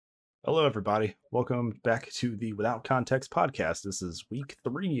Hello, everybody. Welcome back to the Without Context podcast. This is week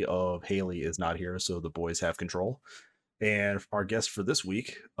 3 of Haley is not here, so the boys have control. And our guest for this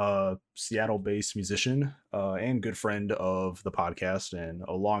week, Seattle-based musician and good friend of the podcast, and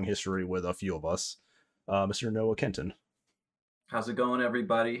a long history with a few of us, Mr. Noah Kenton. How's it going,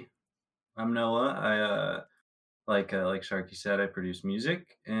 everybody? I'm Noah. Like Sharky said, I produce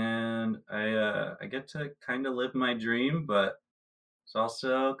music, and I get to kind of live my dream, but it's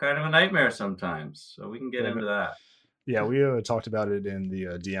also kind of a nightmare sometimes. So we can get Yeah, into that. yeah, we talked about it in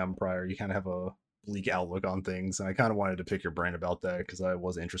the DM prior. You kind of have a bleak outlook on things, and I kind of wanted to pick your brain about that because I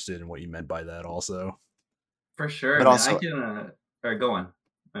was interested in what you meant by that also. For sure, But man. I also, can. All right, go on.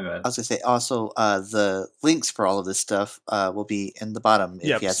 My bad. I was gonna say the links for all of this stuff will be in the bottom if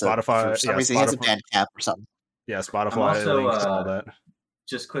Yep, he has Spotify. for some Yeah, reason he has a Spotify. Bandcamp or something. Yeah, I'm Spotify also links, all that.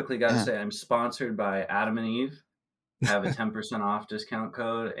 just quickly got to Yeah. say I'm sponsored by Adam and Eve. I have a 10% off discount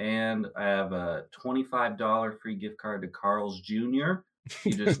code, and I have a $25 free gift card to Carl's Jr.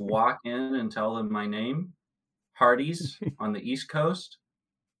 You just walk in and tell them my name, Hardee's on the East Coast,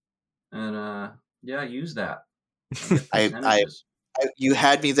 and yeah, use that. I get I, percentages. you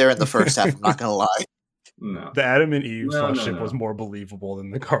had me there in the first half. I'm not gonna lie. No, The Adam and Eve No, no, ship was no. more believable than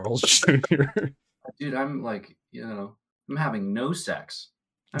the Carl's Jr. dude, I'm like, I'm having no sex.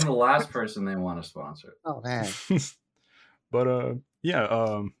 I'm the last person they want to sponsor. Oh man, But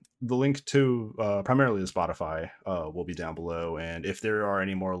the link to primarily the Spotify will be down below, and if there are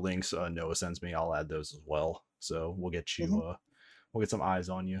any more links Noah sends me, I'll add those as well. So we'll get you we'll get some eyes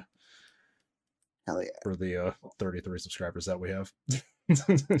on you hell yeah! for the 33 subscribers that we have.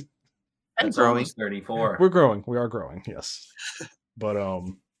 It's growing. almost 34. We're growing. We are growing. Yes. But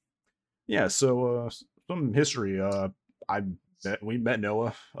yeah. So some history. We met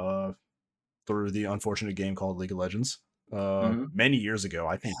Noah through the unfortunate game called League of Legends many years ago.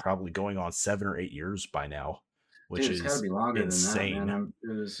 I think probably going on 7 or 8 years by now, which Dude, it's got to is be longer insane. than that,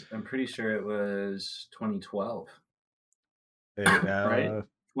 man. I'm pretty sure it was 2012. Right?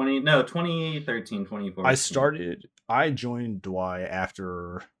 2013, 2014. I joined Dwy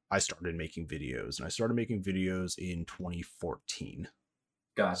after I started making videos, and I started making videos in 2014.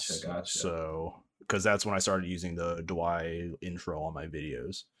 Gotcha. So, because that's when I started using the Dwy intro on my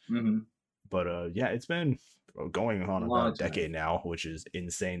videos. Mm-hmm. But yeah, it's been going on about a time. decade now, which is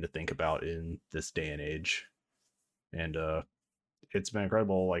insane to think about in this day and age. And it's been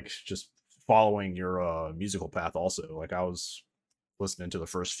incredible, like just following your musical path. Also, like I was listening to the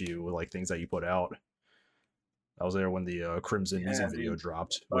first few like things that you put out. I was there when the Crimson music video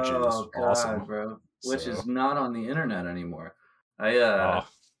dropped, which is awesome, bro. Which is not on the internet anymore.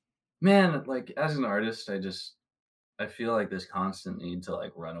 Man, like as an artist, I feel like this constant need to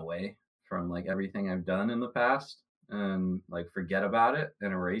like run away from like everything I've done in the past and like forget about it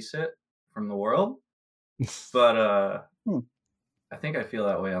and erase it from the world. But I think I feel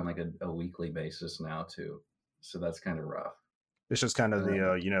that way on like a weekly basis now too. So that's kind of rough. It's just kind of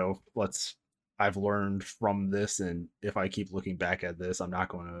the I've learned from this, and if I keep looking back at this, I'm not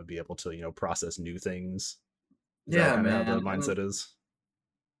going to be able to process new things. Is that kind of how the mindset is?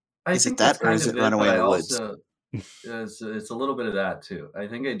 Is it that, or is it run away in the woods? It's a little bit of that too. I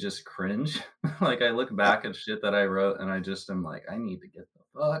think I just cringe. Like I look back at shit that I wrote, and I just am like, I need to get the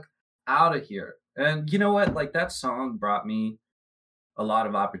fuck out of here. And you know what? Like that song brought me a lot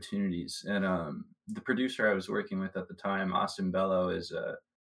of opportunities. And the producer I was working with at the time, Austin Bello,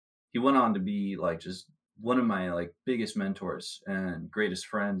 he went on to be like just one of my like biggest mentors and greatest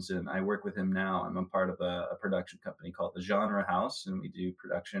friends. And I work with him now. I'm a part of a production company called The Genre House, and we do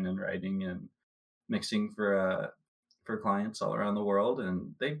production and writing and mixing for clients all around the world.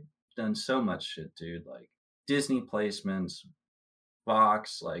 And they've done so much shit, dude. Like Disney placements,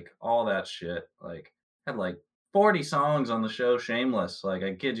 Vox, like all that shit. Like had like 40 songs on the show Shameless. Like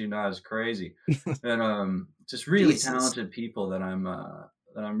I kid you not, it's crazy. And just really talented people that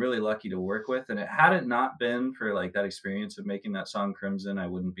I'm really lucky to work with. And had it not been for like that experience of making that song Crimson, I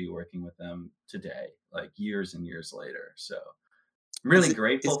wouldn't be working with them today, like years and years later. So I'm really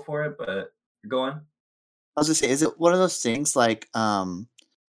grateful for it, but go on. I was gonna say, is it one of those things like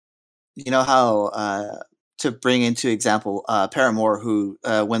you know how to bring into example Paramore, who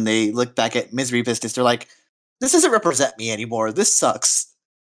when they look back at Misery Business, they're like, this doesn't represent me anymore. This sucks.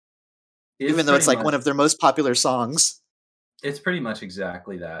 Even though it's like one of their most popular songs. It's pretty much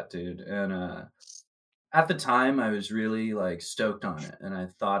exactly that, dude. And at the time, I was really like stoked on it, and I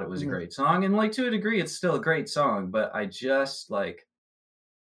thought it was a great song. And like to a degree, it's still a great song. But I just like,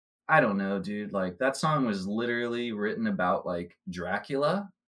 I don't know, dude. Like that song was literally written about like Dracula.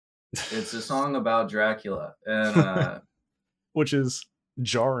 It's a song about Dracula, and which is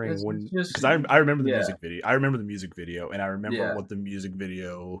jarring It's when, just because I remember the yeah, music video. I remember the music video, and I remember yeah. what the music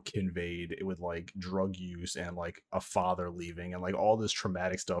video conveyed with like drug use and like a father leaving and like all this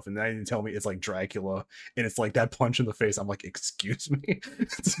traumatic stuff. And then you tell me it's like Dracula and it's like that punch in the face. I'm like, excuse me.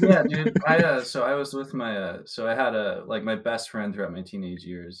 Yeah, dude. So I was with my so I had a like my best friend throughout my teenage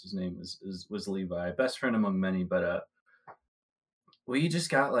years. His name was Levi. Best friend among many, but we just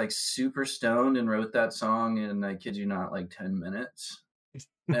got like super stoned and wrote that song in, I kid you not, like 10 minutes.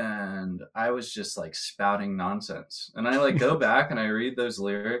 And I was just like spouting nonsense. And I like go back and I read those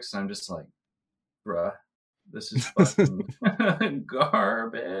lyrics and I'm just like, bruh, this is fucking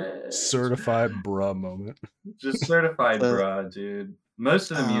garbage. Certified bruh moment. Just certified So, bruh, dude.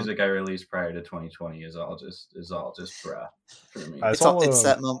 Most of the um, music I released prior to 2020 is all just bruh for me. I it's all saw it's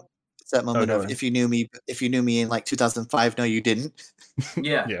that moment. It's that oh, moment go of ahead. if you knew me in like 2005, no, you didn't.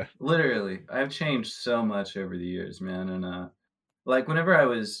 Yeah, Yeah. literally. I've changed so much over the years, man. And like whenever I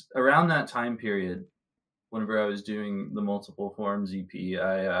was around that time period, whenever I was doing the Multiple Forms EP,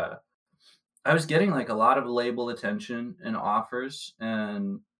 I was getting like a lot of label attention and offers,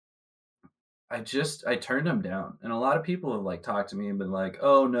 and I turned them down. And a lot of people have like talked to me and been like,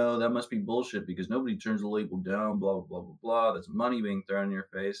 "Oh no, that must be bullshit because nobody turns the label down, blah blah blah blah blah. That's money being thrown in your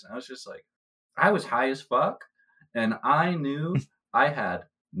face." And I was just like, I was high as fuck, and I knew I had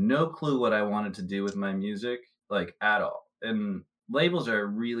no clue what I wanted to do with my music, like at all. And labels are a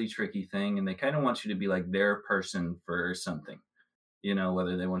really tricky thing, and they kind of want you to be like their person for something,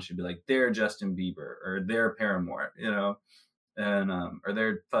 whether they want you to be like their Justin Bieber or their Paramore, and or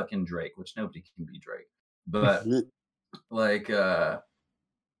their fucking Drake, which nobody can be Drake. But like I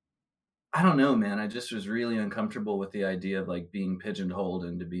don't know, man. I just was really uncomfortable with the idea of like being pigeonholed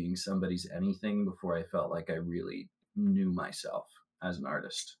into being somebody's anything before I felt like I really knew myself as an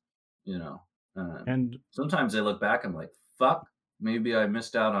artist, And sometimes I look back, I'm like, fuck, maybe I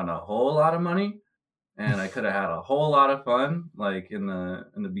missed out on a whole lot of money and I could have had a whole lot of fun like in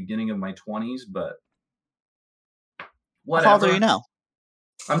the beginning of my 20s, but How old are you whatever. now?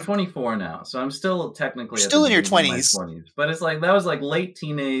 I'm 24 now, so I'm still technically You're at still the in your beginning of my 20s. 20s. But it's like that was like late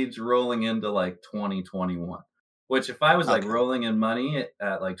teenage rolling into like 2021. Which if I was like Okay. rolling in money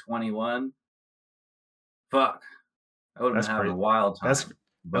at like 21, fuck, I would have that's been having a crazy. wild time. That's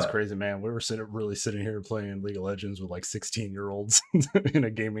But crazy, man. We were really sitting here playing League of Legends with like 16-year-olds in a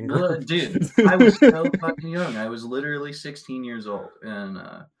gaming group. look, dude, I was so fucking young. I was literally 16 years old, and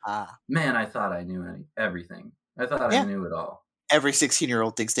man, I thought I knew everything. I thought Yeah. I knew it all. Every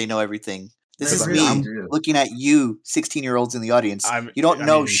 16-year-old thinks they know everything. This They is really me do. looking at you, 16-year-olds in the audience. You don't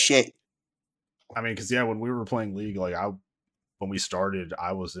know shit. I mean, because yeah, when we were playing League, like when we started,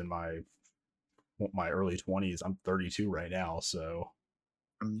 I was in my early 20s. I'm 32 right now, so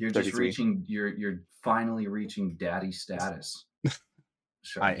You're just reaching. You're finally reaching daddy status.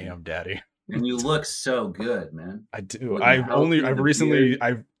 I am daddy, and you look so good, man. I do. I've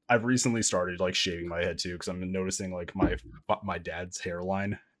recently started like shaving my head too because I'm noticing like my dad's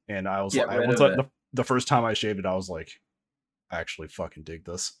hairline, and I was the first time I shaved it, I was like, I actually fucking dig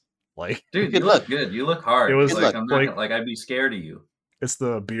this. Like, dude, you look good. You look hard. It was like I'm not like I'd be scared of you. It's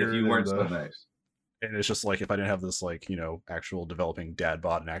the beard if you weren't so nice. And it's just like if I didn't have this like actual developing dad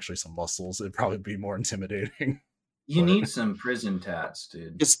bod and actually some muscles, it'd probably be more intimidating. You need some prison tats,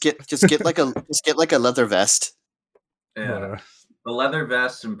 dude. Just get like a leather vest. Yeah, the leather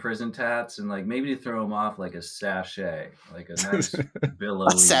vest and prison tats, and like maybe to throw them off like a sachet, like a nice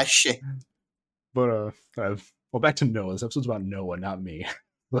billowy sachet. But well, back to Noah. This episode's about Noah, not me.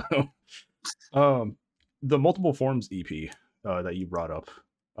 So, the Multiple Forms EP that you brought up,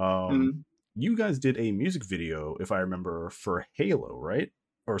 you guys did a music video, if I remember, for Halo, right?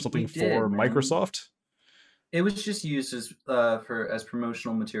 Or something for Microsoft? It was just used as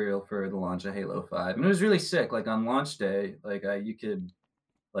promotional material for the launch of Halo 5. And it was really sick. Like on launch day, like you could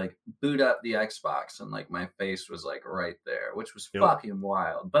like boot up the Xbox and like my face was like right there, which was fucking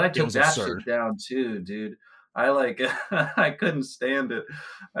wild. But I took that shit down too, dude. I like I couldn't stand it.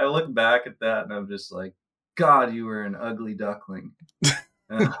 I look back at that and I'm just like, God, you were an ugly duckling.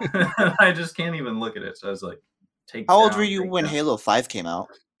 I just can't even look at it. So I was like, How old were you when Halo 5 came out?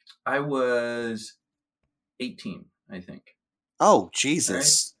 I was 18, I think. Oh,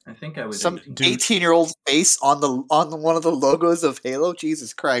 Jesus. Right? I think I was some 18-year-old face on one of the logos of Halo.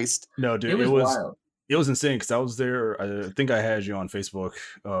 Jesus Christ. No, dude, it was wild. It was insane because I was there. I think I had you on Facebook,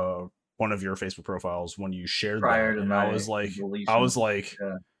 one of your Facebook profiles when you shared that, and I was like,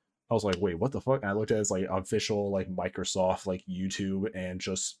 wait, what the fuck? And I looked at it as like official like Microsoft like YouTube and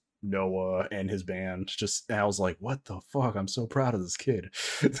just Noah and his band. And I was like, what the fuck? I'm so proud of this kid.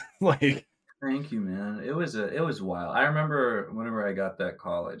 Like, Thank you, man. It was wild. I remember whenever I got that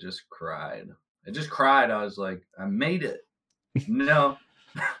call, I just cried. I just cried. I was like, I made it. No,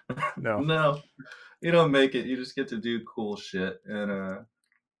 No, no, you don't make it. You just get to do cool shit. And I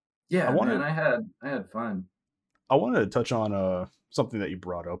yeah, man, wanted I had fun. I wanted to touch on something that you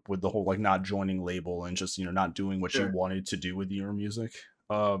brought up with the whole like not joining label and just not doing what you Sure. wanted to do with your music.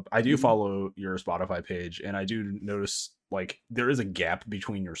 I do Mhm. follow your Spotify page, and I do notice like there is a gap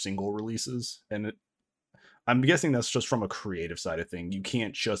between your single releases, and I'm guessing that's just from a creative side of thing. You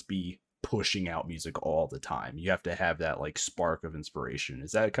can't just be pushing out music all the time. You have to have that like spark of inspiration.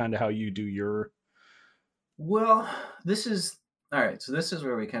 Is that kind of how you do your? Well, this is all right. So this is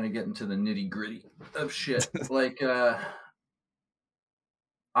where we kind of get into the nitty gritty of shit. Like, I,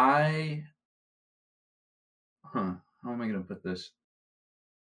 how am I gonna put this?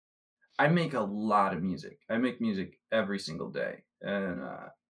 I make a lot of music. I make music every single day. And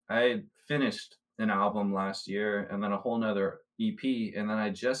I finished an album last year and then a whole nother EP. And then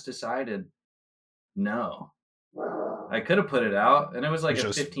I just decided no. I could have put it out and it was like It's a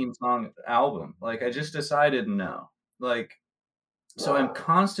just 15-song album. Like I just decided no. Like, so I'm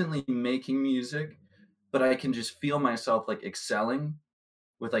constantly making music, but I can just feel myself like excelling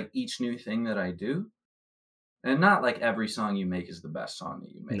with like each new thing that I do. And not like every song you make is the best song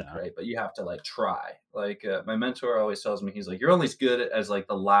that you make, no. right? But you have to like try. Like my mentor always tells me, he's like, you're only as good as like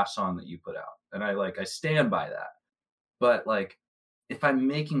the last song that you put out. And I stand by that. But like, if I'm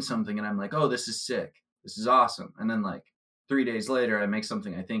making something and I'm like, oh, this is sick, this is awesome. And then like 3 days later, I make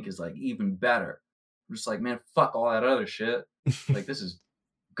something I think is like even better. I'm just like, man, fuck all that other shit. Like, this is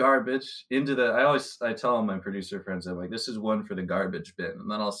garbage into the I tell my producer friends, I'm like, this is one for the garbage bin.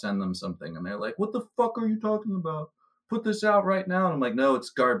 And then I'll send them something and they're like, what the fuck are you talking about? Put this out right now. And I'm like, no,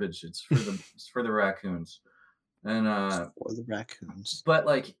 it's garbage. It's for the raccoons. And For the raccoons. but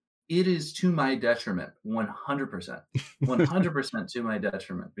like it is to my detriment 100%. 100% to my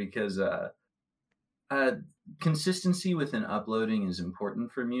detriment because uh consistency within uploading is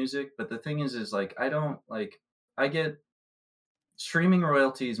important for music, but the thing is like I don't like I get streaming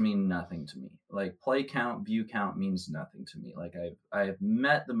royalties mean nothing to me. Like play count, view count means nothing to me. Like I've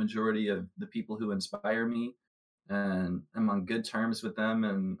met the majority of the people who inspire me, and I'm on good terms with them,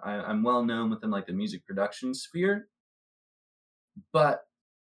 and I'm well known within like the music production sphere. But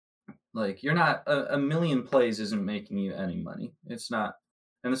like you're not a million plays isn't making you any money. It's not,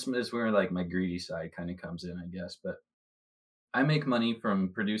 and this is where like my greedy side kind of comes in, I guess. But I make money from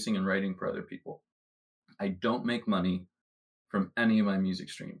producing and writing for other people. I don't make money from any of my music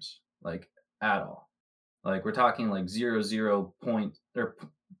streams, like at all. Like we're talking like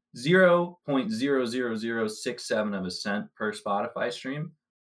 0.00067 of a cent per Spotify stream.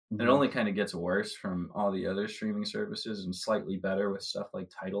 It Mhm. only kind of gets worse from all the other streaming services and slightly better with stuff like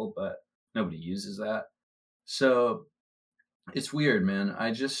Tidal, but nobody uses that. So it's weird, man.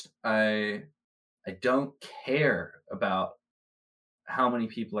 I don't care about how many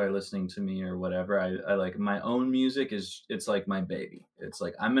people are listening to me or whatever. I like my own music is it's like my baby. It's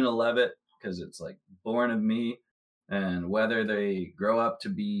like I'm gonna love it because it's like born of me. And whether they grow up to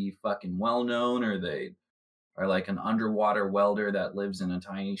be fucking well known or they are like an underwater welder that lives in a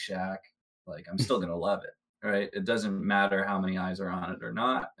tiny shack, like I'm still gonna love it. Right. It doesn't matter how many eyes are on it or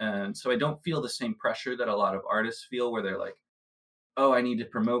not. And so I don't feel the same pressure that a lot of artists feel where they're like, oh, I need to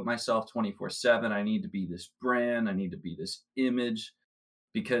promote myself 24/7. I need to be this brand. I need to be this image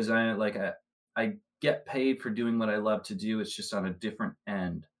because I get paid for doing what I love to do. It's just on a different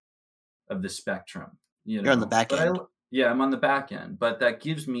end of the spectrum, you You're on the know. back But end. yeah, I'm on the back end, but that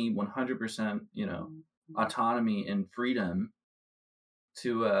gives me 100%, autonomy and freedom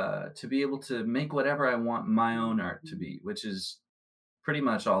to be able to make whatever I want my own art to be, which is pretty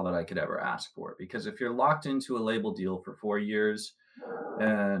much all that I could ever ask for. Because if you're locked into a label deal for 4 years,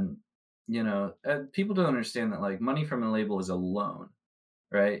 and people don't understand that like money from a label is a loan,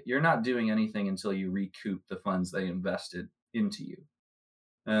 right? You're not doing anything until you recoup the funds they invested into you.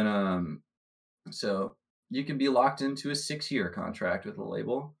 And so you can be locked into a 6-year contract with a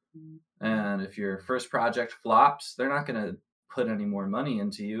label. And if your first project flops, they're not going to put any more money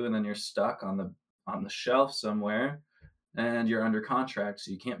into you, and then you're stuck on the shelf somewhere and you're under contract,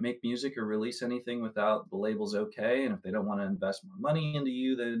 so you can't make music or release anything without the label's okay. And if they don't want to invest more money into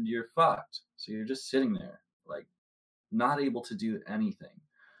you, then you're fucked. So you're just sitting there like not able to do anything.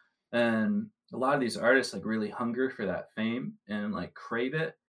 And a lot of these artists like really hunger for that fame and like crave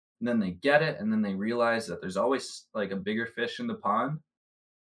it. And then they get it. And then they realize that there's always like a bigger fish in the pond,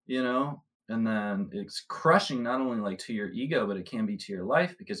 you know? And then it's crushing not only like to your ego, but it can be to your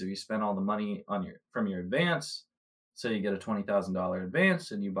life because if you spend all the money from your advance, So you get a $20,000 advance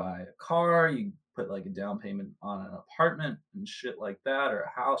and you buy a car, you put like a down payment on an apartment and shit like that, or a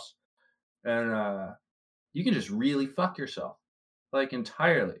house. And you can just really fuck yourself like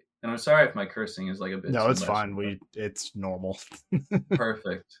entirely. And I'm sorry if my cursing is like a bit No, too it's much. fine. It's normal.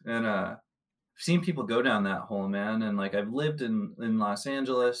 Perfect. And I've seen people go down that hole, man. And like I've lived in Los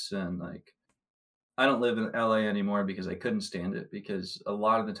Angeles, and like I don't live in LA anymore because I couldn't stand it, because a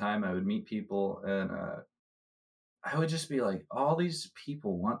lot of the time I would meet people and I would just be like, all these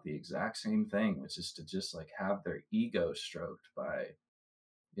people want the exact same thing, which is to just like have their ego stroked by,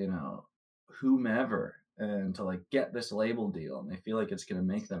 you know, whomever, and to like get this label deal, and they feel like it's going to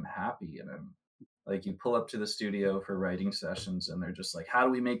make them happy. And I'm like, you pull up to the studio for writing sessions and they're just like, how do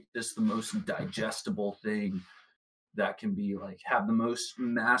we make this the most digestible thing that can be like have the most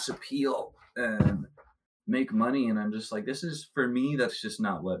mass appeal and make money? And I'm just like, this is, for me, that's just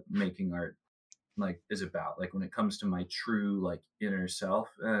not what making art like is about, like when it comes to my true like inner self.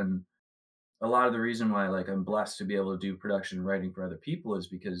 And a lot of the reason why like I'm blessed to be able to do production and writing for other people is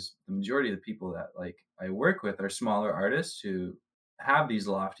because the majority of the people that like I work with are smaller artists who have these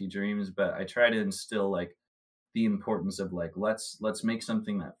lofty dreams, but I try to instill like the importance of like, let's make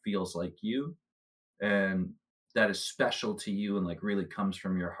something that feels like you, and that is special to you, and like really comes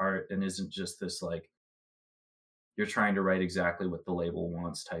from your heart, and isn't just this like you're trying to write exactly what the label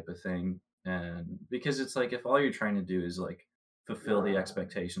wants type of thing. And because it's like, if all you're trying to do is like fulfill the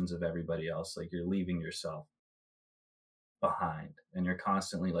expectations of everybody else, like you're leaving yourself behind, and you're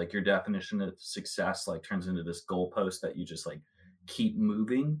constantly like, your definition of success like turns into this goalpost that you just like keep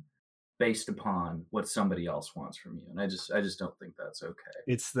moving based upon what somebody else wants from you. And I just don't think that's okay.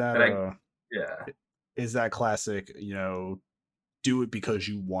 It's that yeah, is that classic, do it because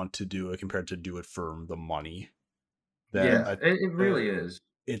you want to do it compared to do it for the money. It really is.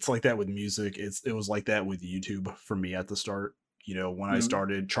 It's like that with music. It was like that with YouTube for me at the start. When I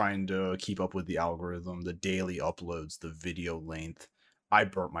started trying to keep up with the algorithm, the daily uploads, the video length, I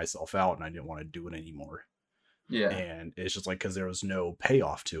burnt myself out and I didn't want to do it anymore. Yeah. And it's just like, because there was no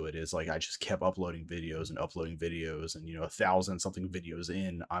payoff to it. It's like I just kept uploading videos, and 1,000 something videos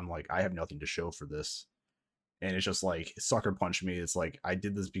in, I'm like, I have nothing to show for this. And it's just like, sucker punch me. It's like, I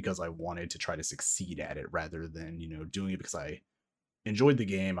did this because I wanted to try to succeed at it, rather than, doing it because I enjoyed the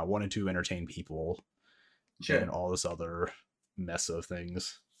game. I wanted to entertain people. Sure. And all this other mess of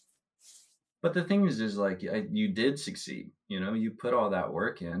things. But the thing is like, you did succeed. You put all that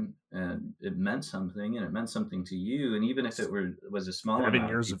work in, and it meant something, and it meant something to you. And even if it was a small 7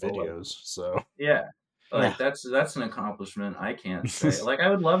 years of videos, so yeah, like that's an accomplishment I can't say. Like I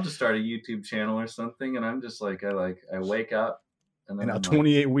would love to start a YouTube channel or something, and I'm just like, I wake up and then now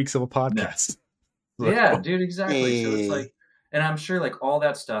 28 weeks of a podcast. Yeah, dude, exactly. So it's like, and I'm sure like all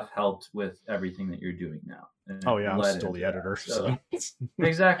that stuff helped with everything that you're doing now. Oh yeah, I'm still the editor. So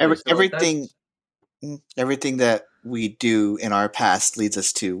exactly. Everything that we do in our past leads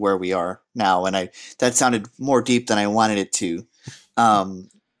us to where we are now. And that sounded more deep than I wanted it to.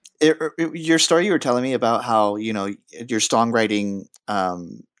 Your story you were telling me about how, your songwriting,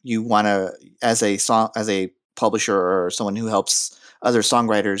 you want to, as a publisher or someone who helps other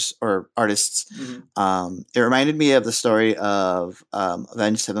songwriters or artists, it reminded me of the story of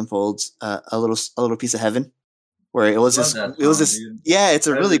Avenged Sevenfold's a little piece of heaven, where it was it's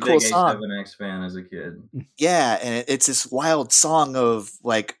a really cool song. I was a big A7X fan as a kid. Yeah, and it's this wild song of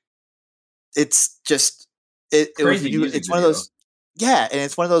like, it's just it's one of those. Yeah, and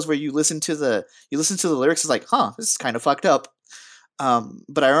it's one of those where you listen to the lyrics, it's like, this is kind of fucked up.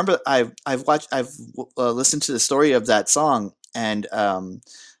 But I remember I've listened to the story of that song, and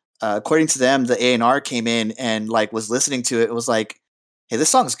according to them, the A&R came in and like was listening to it. It was like, hey, this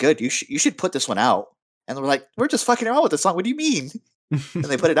song's good. You should put this one out. And they were like, we're just fucking around with this song. What do you mean? And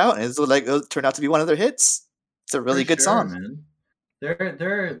they put it out, and it turned out to be one of their hits. It's a really good song, man.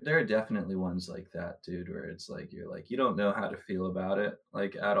 There are definitely ones like that, dude, where it's like, you're like, you don't know how to feel about it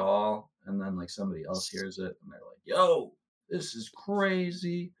like at all, and then like somebody else hears it and they're like, yo, this is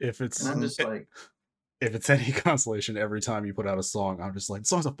crazy. And I'm just like, if it's any consolation, every time you put out a song, I'm just like, the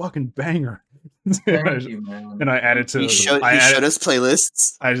song's a fucking banger. Thank you, man. And I added to he showed us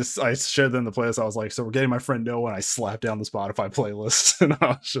playlists. I showed them the playlist. I was like, so we're getting my friend Noah, and I slapped down the Spotify playlist. And I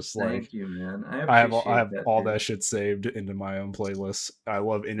was just like, thank you, man. I have all that shit saved into my own playlist. I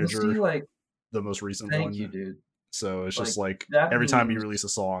love Integer, like, the most recent one. Thank you, dude. So it's just like every time you release a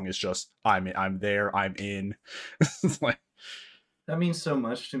song, it's just I'm there, I'm in. Like, that means so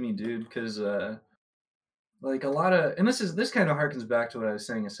much to me, dude, because like a lot of, and this kind of harkens back to what I was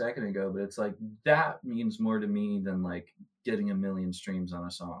saying a second ago, but it's like that means more to me than like getting 1 million streams on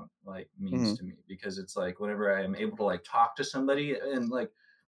a song like means to me, because it's like whenever I am able to like talk to somebody, and like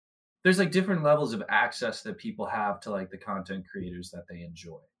there's like different levels of access that people have to like the content creators that they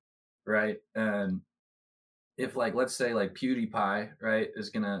enjoy, right? And if like let's say like PewDiePie, right, is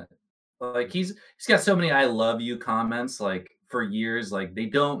gonna like he's got so many I love you comments like for years, like they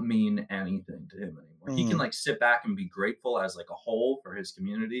don't mean anything to him anymore. He can like sit back and be grateful as like a whole for his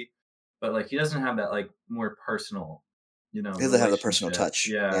community, but like he doesn't have that like more personal, He doesn't have the personal touch.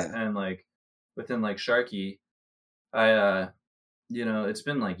 Yeah. And like within like Sharky, I it's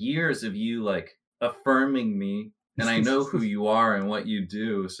been like years of you like affirming me, and I know who you are and what you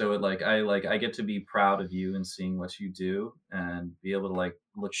do. So I get to be proud of you and seeing what you do, and be able to like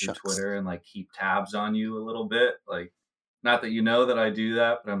look through Twitter and like keep tabs on you a little bit. Like, not that you know that I do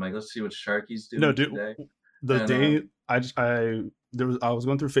that, but I'm like, let's see what Sharky's doing today. I was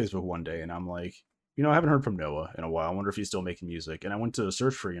going through Facebook one day, and I'm like, I haven't heard from Noah in a while. I wonder if he's still making music. And I went to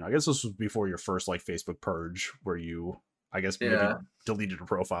search for, I guess this was before your first like Facebook purge, where you, I guess, maybe deleted a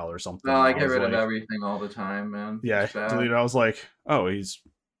profile or something. No, I get rid of everything all the time, man. Yeah, deleted. I was like, oh, it's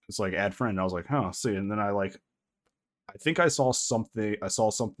like add friend. I was like, oh, see. And then I think I saw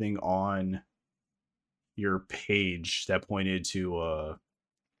something on your page that pointed to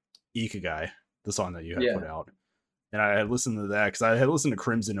Ikigai, the song that you had put out. And I had listened to that because I had listened to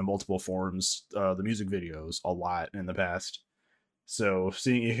Crimson in multiple forms, the music videos, a lot in the past. So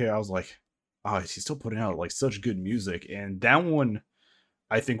seeing Ikigai, I was like, oh, he's still putting out like such good music. And that one,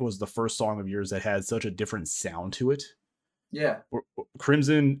 I think, was the first song of yours that had such a different sound to it. Yeah.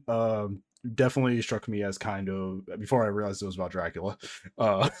 Crimson definitely struck me as kind of, before I realized it was about Dracula,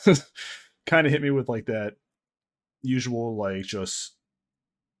 kind of hit me with like that usual, like just...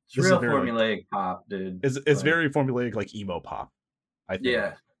 It's real formulaic pop, dude. It's very formulaic, like emo pop, I think.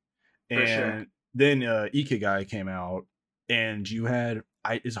 Yeah. And then Ikigai came out, and you had...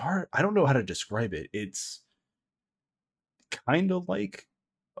 it's hard. I don't know how to describe it. It's kind of like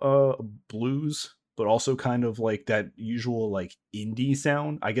blues, but also kind of like that usual like indie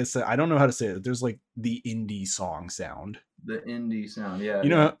sound. I guess I don't know how to say it. There's like the indie song sound. The indie sound,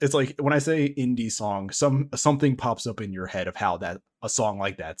 yeah. It's like when I say indie song, something pops up in your head of how that a song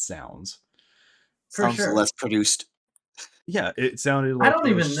like that sounds. Sounds less produced. Yeah, it sounded like...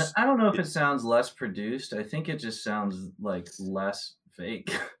 I don't know if it sounds less produced. I think it just sounds like less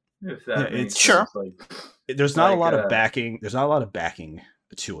fake. If that makes sense. Like, there's not a lot of backing. There's not a lot of backing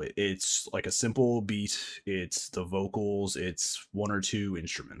to it. It's like a simple beat. It's the vocals. It's one or two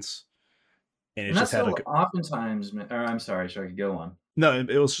instruments, and it just had oftentimes. Or I'm sorry, Sharky, go on. No,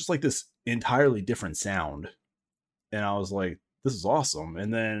 it was just like this entirely different sound, and I was like, "This is awesome."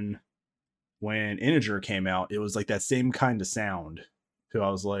 And then when Integer came out, it was like that same kind of sound. So I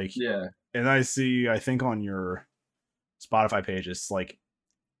was like, yeah. And I think on your Spotify page, it's like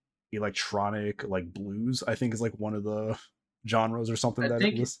electronic, like blues, I think is like one of the genres or something. I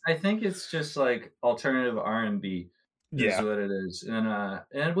think it's just like alternative R&B is what it is.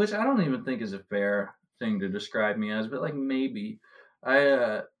 And which I don't even think is a fair thing to describe me as, but like maybe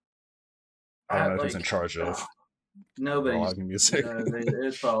I don't know who's in charge of nobody's music.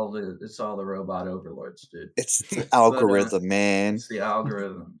 It's all the robot overlords, dude. It's the algorithm, man. It's the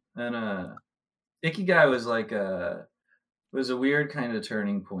algorithm. And Ikigai was like was a weird kind of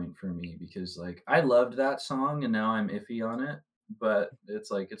turning point for me, because like I loved that song and now I'm iffy on it, but it's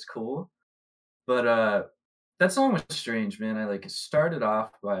like it's cool. But that song was strange, man. I like started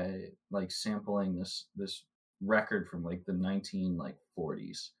off by like sampling this record from like the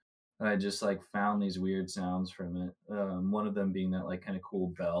 1940s. And I just like found these weird sounds from it. One of them being that like kind of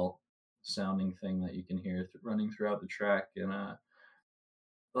cool bell sounding thing that you can hear running throughout the track. And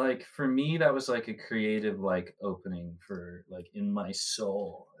like for me, that was like a creative like opening for like in my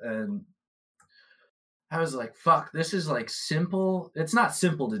soul. And I was like, fuck, this is like simple. It's not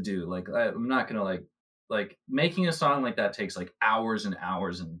simple to do. Like I'm not gonna like making a song like that takes like hours and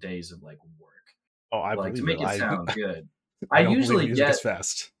hours and days of like work. Oh, I like believe to make it sound good. I usually get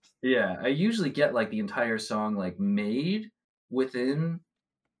fast. Yeah, I usually get like the entire song like made within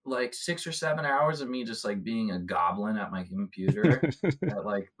like 6 or 7 hours of me just like being a goblin at my computer at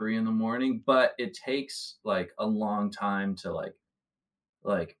like 3 a.m. But it takes like a long time to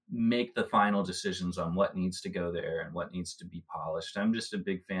like make the final decisions on what needs to go there and what needs to be polished. I'm just a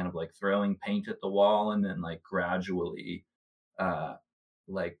big fan of like throwing paint at the wall and then like gradually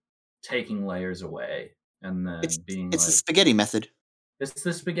like taking layers away and then it's the spaghetti method. It's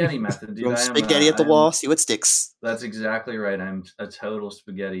the spaghetti method, dude. Throw spaghetti at the wall, see what sticks. That's exactly right. I'm a total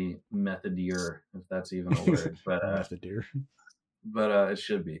spaghetti methodier, if that's even a word. But methodier. But it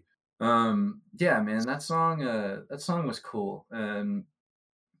should be. Yeah, man, that song was cool. And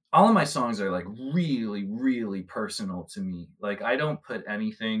all of my songs are like really, really personal to me. Like I don't put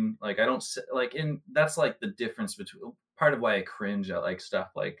anything like I don't like in that's like the difference between part of why I cringe at like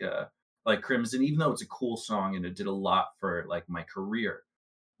stuff like Crimson, even though it's a cool song and it did a lot for like my career.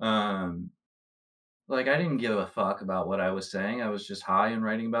 Um like I didn't give a fuck about what I was saying. I was just high and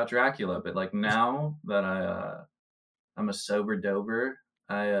writing about Dracula. But like now that I'm a sober dober,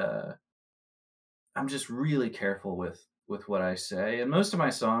 I I'm just really careful with what I say, and most of my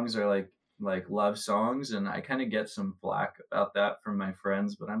songs are like love songs, and I kind of get some flack about that from my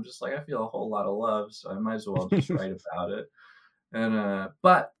friends. But I'm just like, I feel a whole lot of love, so I might as well just write about it. And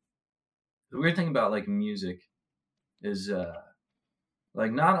but the weird thing about like music is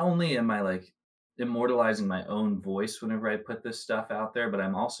like not only am I like immortalizing my own voice whenever I put this stuff out there, but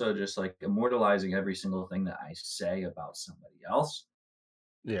I'm also just like immortalizing every single thing that I say about somebody else.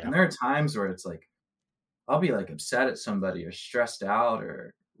 Yeah. And there are times where it's like I'll be like upset at somebody or stressed out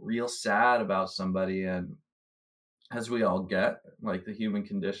or real sad about somebody, and as we all get, like the human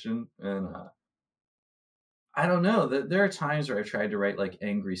condition. And I don't know. There are times where I tried to write like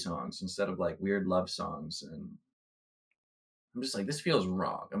angry songs instead of like weird love songs, and I'm just like, this feels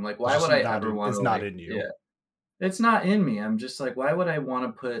wrong. I'm like, It's why just would I not ever in, want it's to not like, in you. yeah, it's not in me. I'm just like, why would I want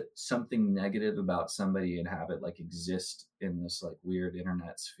to put something negative about somebody and have it like exist in this like weird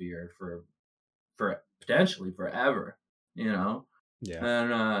internet sphere for potentially forever, you know? Yeah.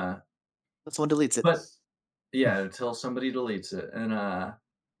 And Someone deletes it. but yeah, until somebody deletes it. And I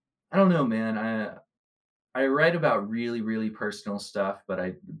don't know, man. I write about really, really personal stuff, but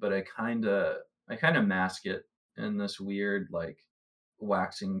I kind of mask it in this weird, like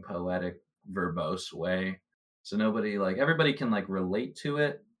waxing poetic, verbose way. So nobody like everybody can like relate to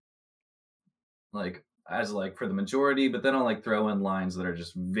it, like as like for the majority, but then I'll like throw in lines that are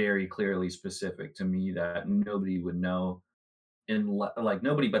just very clearly specific to me that nobody would know like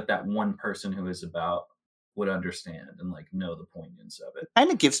nobody but that one person who is about would understand and like know the poignance of it.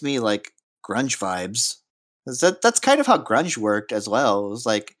 Kind of gives me like grunge vibes. 'Cause that's kind of how grunge worked as well. It was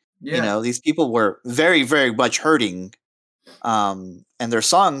like, Yeah, these people were very, very much hurting. And their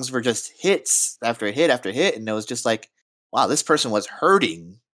songs were just hits after hit after hit, and it was just like, wow, this person was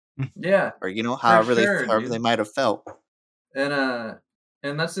hurting, yeah, or for however they sure, however they dude. might have felt.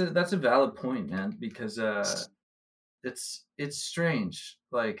 And that's a valid point, man, because it's strange.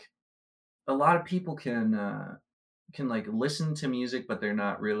 Like a lot of people can like listen to music, but they're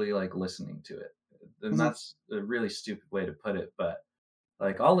not really like listening to it. And Mhm. that's a really stupid way to put it. But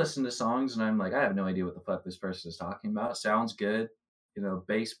like I'll listen to songs and I'm like, I have no idea what the fuck this person is talking about. Sounds good.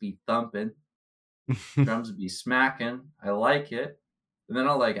 Bass be thumping, drums be smacking. I like it. And then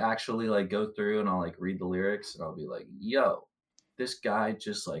I'll like actually like go through and I'll like read the lyrics and I'll be like, yo, this guy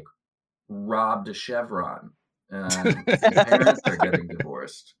just like robbed a Chevron and his parents are getting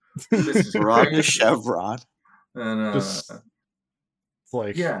divorced. This is Rob the crazy. Chevron. And Just it's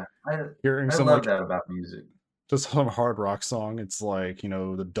like yeah, hearing I some love like that about music. just some hard rock song. It's like,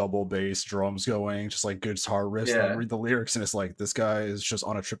 the double bass drums going, just like good guitar riffs, and you Yeah, read the lyrics and it's like this guy is just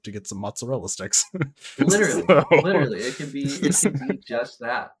on a trip to get some mozzarella sticks. literally, So literally, it It's can be just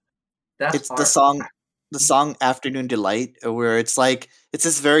that. That's it's art. the song Afternoon Delight, where it's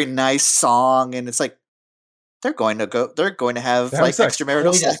this very nice song, and it's like they're going to have having like sex.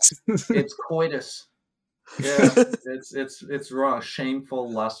 extramarital Coitus. sex. It's coitus. Yeah, it's wrong.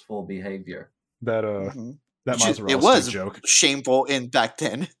 Shameful, lustful behavior. that Mhm. that It mozzarella stick was joke. shameful in back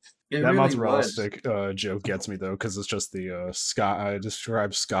then. It That really mozzarella was. stick joke gets me though, because it's just the ska. I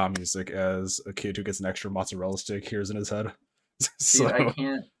describe ska music as a kid who gets an extra mozzarella stick hears in his head. So Dude, I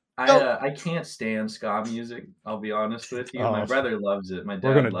can't. No, I can't stand ska music. I'll be honest with you. My uh, brother loves it. My we're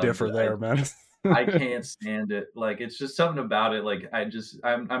dad gonna loves differ it. there, man. I can't stand it. Like it's just something about it. Like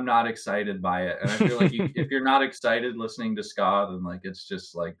I'm not excited by it. And I feel like if you're not excited listening to ska, then like it's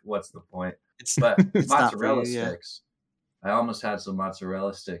just like what's the point? it's But it's not for you. mozzarella Yeah. sticks. I almost had some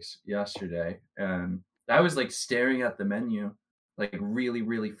mozzarella sticks yesterday, and I was like staring at the menu like really,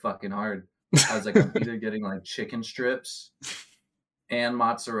 really fucking hard. I was like, I'm either getting like chicken strips and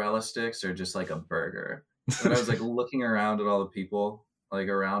mozzarella sticks or just like a burger. And I was like looking around at all the people like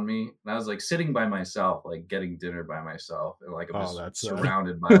around me, and I was like sitting by myself, like getting dinner by myself, and like I'm Oh, just that's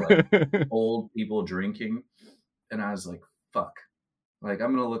surrounded by like old people drinking, and I was like, fuck. Like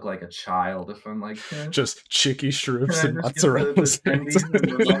I'm gonna look like a child if I'm like, just chicky can strips I and just get mozzarella the sticks. tendies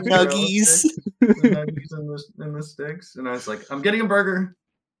and the Chicken mozzarella nuggies. sticks? The nuggies and the sticks? And I was like, I'm getting a burger.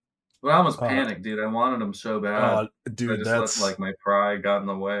 But I almost panicked, dude. I wanted them so bad. I Dude, just let like my pride got in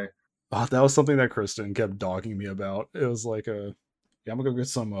the way. that was something that Kristen kept dogging me about. It was like yeah, I'm gonna go get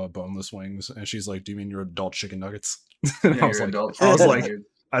some boneless wings. And she's like, do you mean your adult chicken nuggets? And Yeah, your adult I was chicken like, nuggets.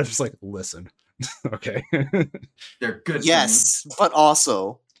 I was just like, listen, okay. They're good. Yes, but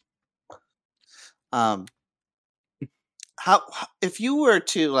also, how if you were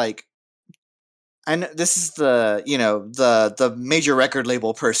to like, I know this is the the major record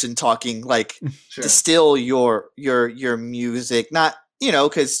label person talking, like Sure. distill your music, not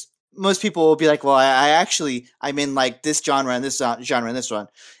because most people will be like, well, I actually I'm in like this genre and this genre and this one.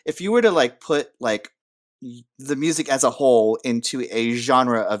 If you were to like put like the music as a whole into a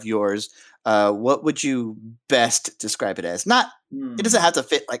genre of yours, what would you best describe it as? Not it doesn't have to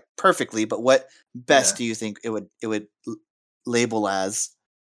fit like perfectly, but what best do you think it would label as?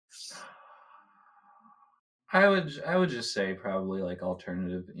 I would just say probably like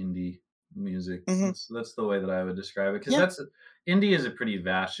alternative indie music. Mhm. That's the way that I would describe it, because Yeah. indie is a pretty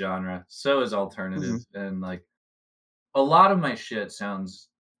vast genre. So is alternative, and like a lot of my shit sounds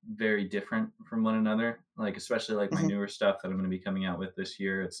very different from one another. Like especially like my Mhm. newer stuff that I'm going to be coming out with this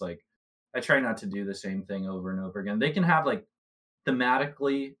year. It's like I try not to do the same thing over and over again. They can have like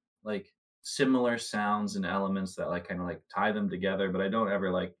thematically like similar sounds and elements that like kind of like tie them together, but I don't ever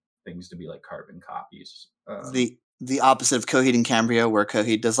like things to be like carbon copies. The opposite of Coheed and Cambria, where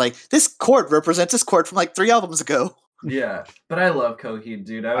Coheed does like this chord represents this chord from like 3 albums ago. Yeah, but I love Coheed,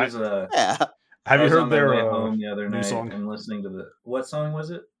 dude. I was Yeah. Have I you was heard on my their way home the other new night song? and listening to what song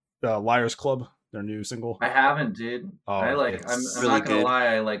was it? Liars Club, their new single? I haven't, dude. I like it's I'm really not gonna good. lie,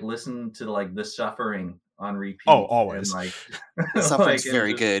 I like listened to like The Suffering on repeat. Oh, always. And like The Suffering's and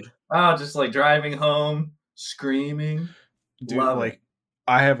very just, good. oh, just like driving home, screaming. Dude, Love like it.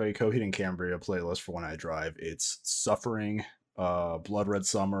 I have a Coheed and Cambria playlist for when I drive. It's Suffering, Blood Red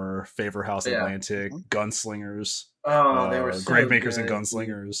Summer, Favor House Yeah. Atlantic, Gunslingers, Oh, they were so Gravemakers and good,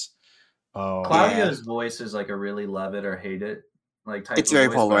 Gunslingers. Claudio's voice is like a really love it or hate it like type It's of very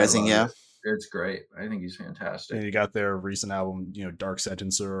voice, but I polarizing, love yeah. it. It's great. I think he's fantastic. And you got their recent album, Dark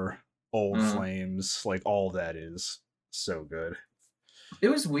Sentencer, Old Flames, like all that is so good. It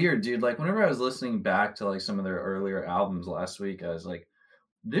was weird, dude. Like whenever I was listening back to like some of their earlier albums last week, I was like,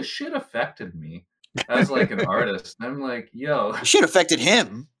 this shit affected me as like an artist. I'm like, yo, It should have affected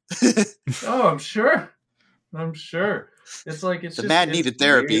him. oh, I'm sure. It's like the man needed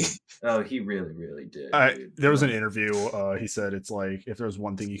therapy. Weird. Oh, he really, really did. There was an interview. He said it's like, if there's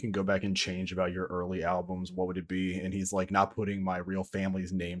one thing you can go back and change about your early albums, what would it be? And he's like, not putting my real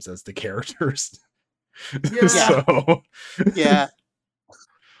family's names as the characters. Yeah. So yeah.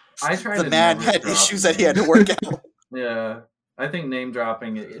 I tried. The man had issues that he had to work out. Yeah, I think name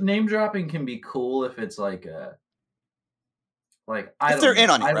dropping can be cool if it's like if they're in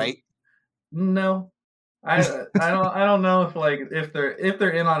on it, right? No, I don't know if they're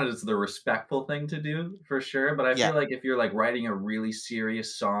in on it, it's the respectful thing to do for sure. But I feel like if you're like writing a really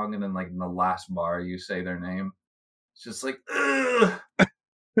serious song and then like in the last bar you say their name, it's just like, ugh,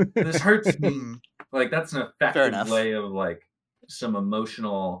 this hurts me. Like that's an effective way of like some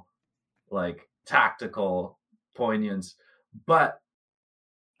emotional, like tactical poignance. But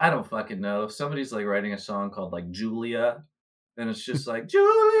I don't fucking know. If somebody's like writing a song called like Julia, and it's just like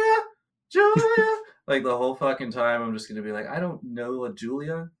Julia, like the whole fucking time, I'm just gonna be like, I don't know a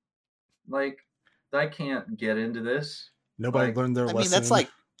Julia. Like, I can't get into this. Nobody learned their lesson. I mean, that's like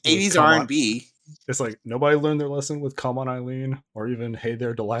 80s R&B. It's like nobody learned their lesson with "Come On Eileen" or even "Hey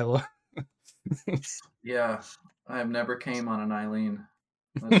There Delilah." Yeah, I've never came on an Eileen.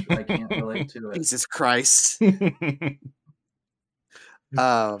 I can't relate to it. Jesus Christ.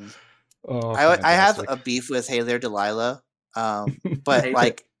 I have a beef with Hey There Delilah, but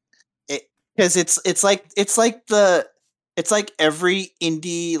like because it's like every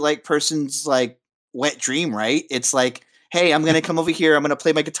indie like person's like wet dream, right? It's like, hey, I'm gonna come over here, I'm gonna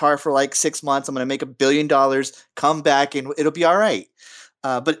play my guitar for like 6 months, I'm gonna make $1 billion, come back and it'll be all right.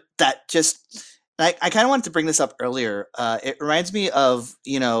 But that just I kind of wanted to bring this up earlier. It reminds me of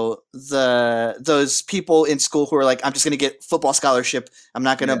those people in school who are like, I'm just going to get football scholarship. I'm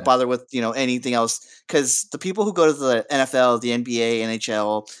not going to bother with anything else, because the people who go to the NFL, the NBA,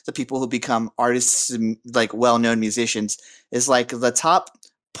 NHL, the people who become artists and like well-known musicians is like the top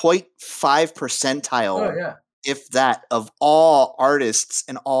 0.5 percentile, if that, of all artists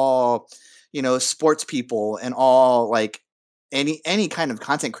and all sports people and all like any kind of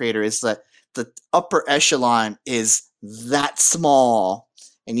content creator. Is that the upper echelon is that small,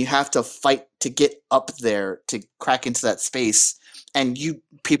 and you have to fight to get up there to crack into that space. And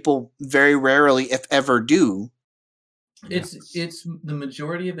people very rarely, if ever, do. It's the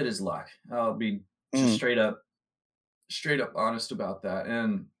majority of it is luck. I'll be just straight up honest about that.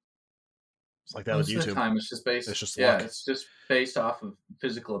 And It's like that with Most of the YouTube. time, it's just based. It's just Yeah, luck. it's just based off of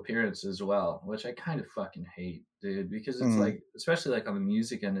physical appearance as well, which I kind of fucking hate, dude. Because it's like, especially like on the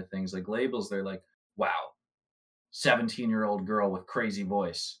music end of things, like labels, they're like, "Wow, 17-year-old girl with crazy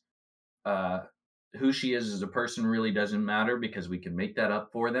voice. Who she is as a person really doesn't matter because we can make that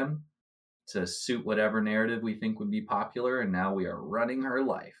up for them to suit whatever narrative we think would be popular. And now we are running her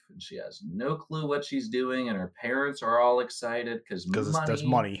life, and she has no clue what she's doing, and her parents are all excited because There's money."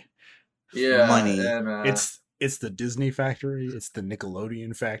 money. Yeah, Money. and It's the Disney factory. It's the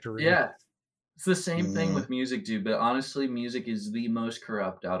Nickelodeon factory. yeah, it's the same thing with music, dude. But honestly, music is the most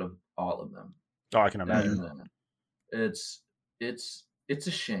corrupt out of all of them. Oh, I can imagine. And it's it's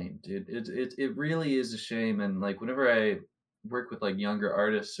a shame, dude. It really is a shame. And like whenever I work with like younger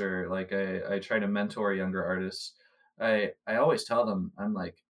artists, or like I try to mentor younger artists, I always tell them, I'm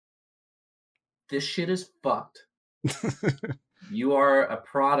like, this shit is fucked. You are a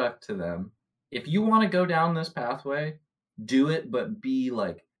product to them. If you want to go down this pathway, do it, but be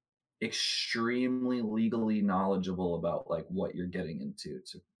like extremely legally knowledgeable about like what you're getting into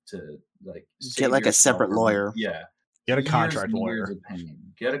to like Get like a separate lawyer. Yeah. Get a Years contract and years lawyer. of pain.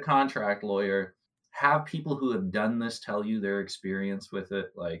 Get a contract lawyer. Have people who have done this tell you their experience with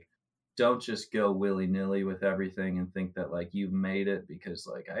it. Like, don't just go willy-nilly with everything and think that like you've made it, because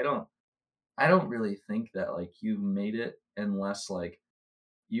like I don't really think that like you've made it unless like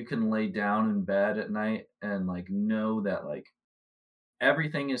you can lay down in bed at night and like know that like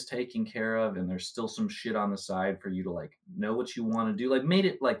everything is taken care of, and there's still some shit on the side for you to like know what you want to do. Like, made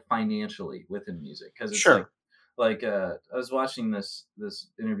it like financially within music, because it's like I was watching this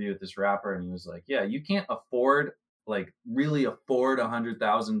interview with this rapper, and he was like, yeah, you can't afford really afford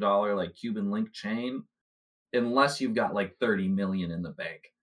 $100,000 like Cuban link chain unless you've got like 30 million in the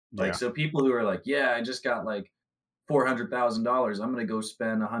bank. Like, so people who are like, yeah, I just got like $400,000, I'm gonna go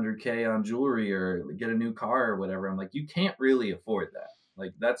spend $100K on jewelry or get a new car or whatever. I'm like, you can't really afford that.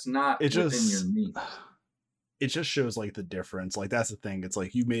 Like, that's not within your means. It just shows like the difference. Like, that's the thing. It's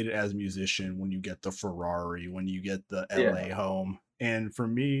like you made it as a musician when you get the Ferrari, when you get the LA home. And for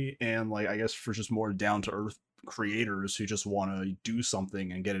me, and like I guess for just more down to earth creators who just want to do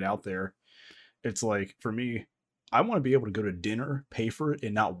something and get it out there, it's like, for me, I want to be able to go to dinner, pay for it,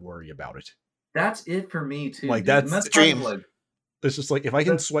 and not worry about it. That's it for me too. Like, dude. that's kind of like, it's just like, if I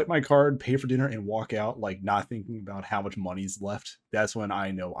can swipe my card, pay for dinner, and walk out like not thinking about how much money's left, that's when I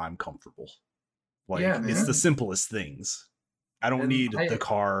know I'm comfortable. Like, it's the simplest things. I don't need the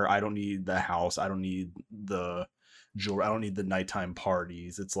car. I don't need the house. I don't need the jewelry. I don't need the nighttime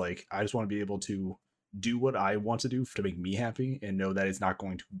parties. It's like, I just want to be able to do what I want to do to make me happy and know that it's not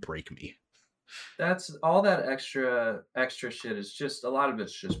going to break me. That's all. That extra shit is just, a lot of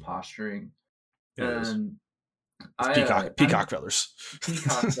it's just posturing. And peacock feathers.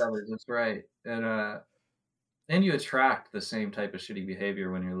 Peacock feathers, that's right. And you attract the same type of shitty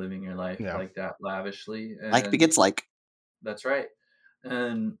behavior when you're living your life like that lavishly. And like begins like. That's right.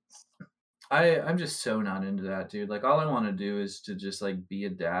 And I'm just so not into that, dude. Like, all I want to do is to just like be a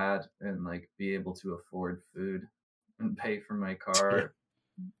dad and like be able to afford food and pay for my car.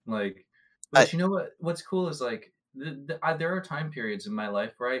 Like, but you know what's cool is like there are time periods in my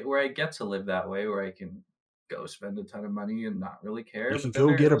life where I get to live that way, where I can go spend a ton of money and not really care. You can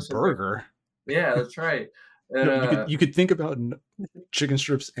go get a burger. Yeah, that's right. And, no, you could think about chicken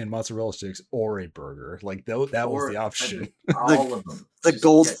strips and mozzarella sticks or a burger. Like, that was the option. All of them. The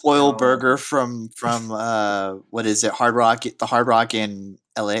gold foil burger from what is it? Hard Rock, the Hard Rock in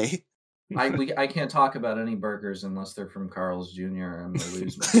LA. I can't talk about any burgers unless they're from Carl's Jr. I'm gonna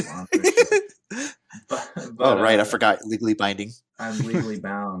lose my sponsorship. But right, I forgot. Legally binding. I'm legally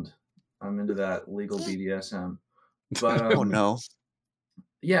bound. I'm into that legal BDSM. But oh no.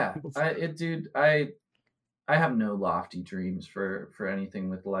 Yeah, I have no lofty dreams for anything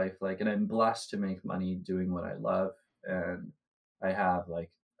with life. Like, and I'm blessed to make money doing what I love, and I have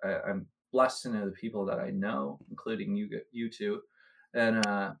like I'm blessed to know the people that I know, including you two, and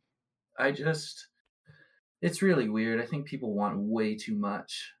it's really weird. I think people want way too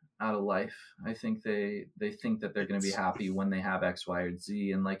much out of life. I think they think that they're going to be happy when they have X, Y, or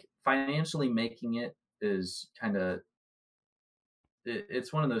Z, and like financially making it is kind of,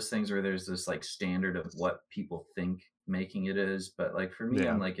 it's one of those things where there's this like standard of what people think making it is. But like for me,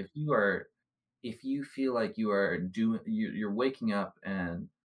 I'm like, if you feel like you're waking up and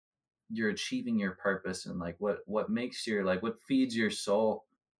you're achieving your purpose, and like what makes your, like what feeds your soul,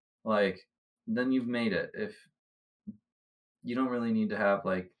 like, then you've made it. If you don't really need to have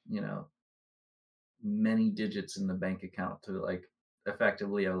like, many digits in the bank account to like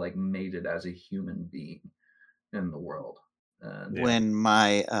effectively have like made it as a human being in the world. And Yeah. when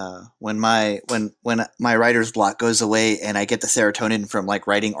my writer's block goes away and I get the serotonin from like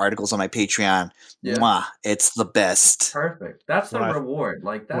writing articles on my Patreon, yeah, mwah, it's the best. perfect. That's the When I reward.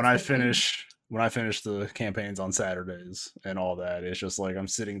 Like that's when I the thing. finish the campaigns on Saturdays and all that, it's just like I'm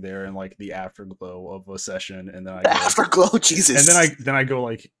sitting there in like the afterglow of a session, and then I The go, afterglow, Jesus. and then I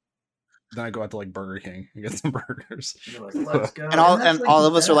go out to like Burger King and get some burgers. You're like, let's go. And all that's, and like, all the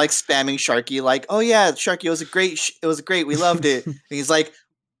of us are best. like spamming Sharky, like, oh yeah, Sharky, it was great, we loved it. And he's like,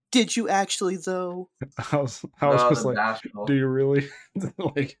 did you actually though? I was Oh, just the like, bashful. do you really?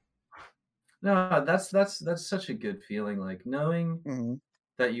 Like, No, that's such a good feeling. Like knowing Mhm.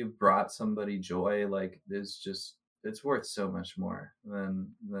 that you brought somebody joy, like is just it's worth so much more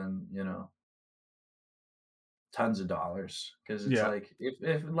than tons of dollars. Because it's yeah, like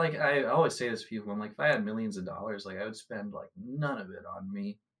if like I always say this to people, I'm like, if I had millions of dollars, like I would spend like none of it on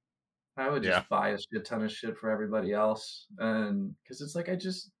me. I would yeah, just buy a shit ton of shit for everybody else, and because it's like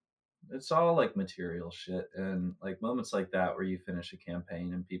it's all like material shit, and like moments like that where you finish a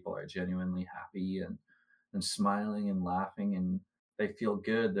campaign and people are genuinely happy and smiling and laughing and they feel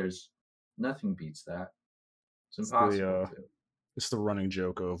good. There's nothing beats that. It's it's impossible to. it's the running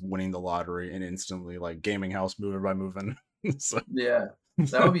joke of winning the lottery and instantly like gaming house moving by moving. So, Yeah,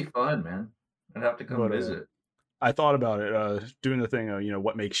 that would be fun, man. I'd have to come but visit. I thought about it, doing the thing,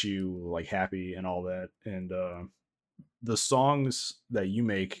 what makes you like happy and all that, and the songs that you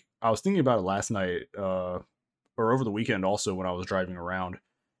make. I was thinking about it last night, or over the weekend, also when I was driving around.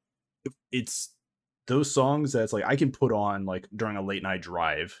 It's those songs that's like I can put on like during a late night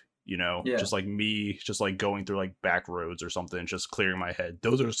drive, Yeah, just like me, just like going through like back roads or something, just clearing my head.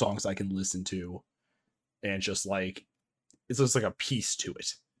 Those are songs I can listen to, and just like it's just like a piece to it,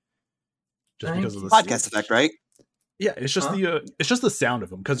 just thank because of you, the dude. Podcast effect, right? yeah, it's just Huh? the sound of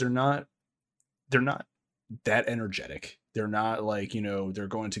them, because they're not that energetic. They're not like, they're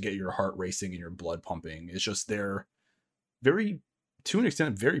going to get your heart racing and your blood pumping. It's just they're very, to an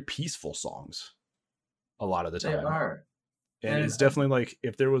extent, very peaceful songs a lot of the They time. are. And And it's definitely like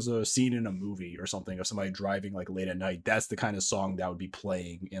if there was a scene in a movie or something of somebody driving like late at night, that's the kind of song that would be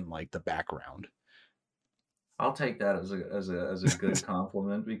playing in like the background. I'll take that as a good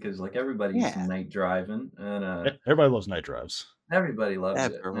compliment because like everybody's Yeah, night driving and Everybody loves night drives. everybody loves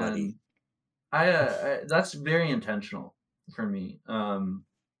it. everybody. And I that's very intentional for me.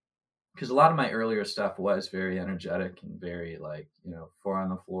 Because a lot of my earlier stuff was very energetic and very like, four on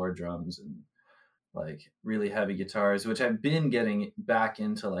the floor drums and like really heavy guitars, which I've been getting back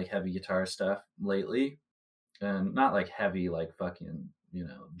into like heavy guitar stuff lately. And not like heavy, like fucking,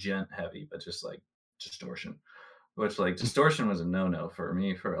 gent heavy, but just like distortion. Which like distortion was a no-no for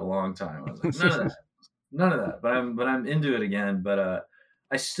me for a long time. I was like, none of that. None of that. But I'm into it again. But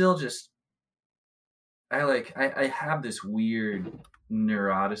I still just I have this weird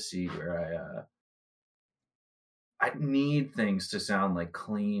neuroticy where I need things to sound like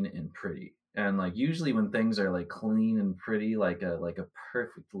clean and pretty. And like usually when things are like clean and pretty, like a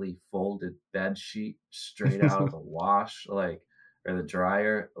perfectly folded bed sheet straight out of the wash, like or the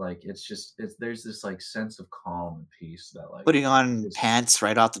dryer, like it's there's this like sense of calm and peace that like Putting on is pants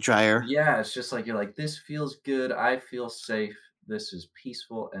right off the dryer. yeah, it's just like you're like, this feels good. I feel safe. This is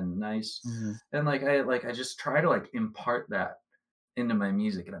peaceful and nice. Mhm. And I just try to like impart that into my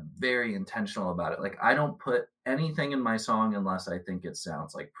music and I'm very intentional about it. Like I don't put anything in my song unless I think it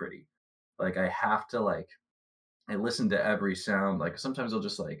sounds like pretty. Like I have to like I listen to every sound. Like sometimes I'll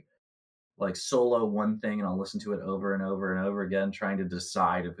just like solo one thing and I'll listen to it over and over and over again, trying to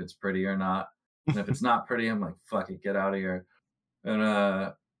decide if it's pretty or not. And if it's not pretty, I'm like, fuck it, get out of here.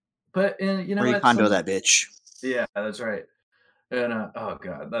 And but and you know Marie what? Kondo that bitch. Yeah, that's right. And oh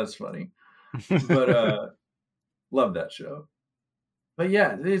god, that's funny. But love that show. But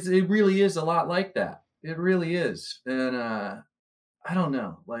yeah, it really is a lot like that. It really is. And I don't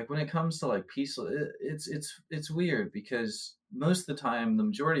know. Like when it comes to like peaceful, it's weird because most of the time, the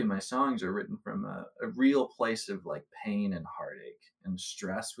majority of my songs are written from a real place of like pain and heartache and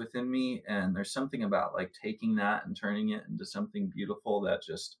stress within me. And there's something about like taking that and turning it into something beautiful that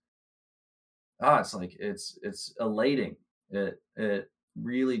just it's like it's elating. It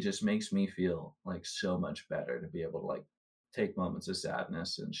really just makes me feel like so much better to be able to like take moments of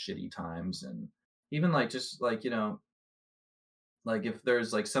sadness and shitty times and even like just like like if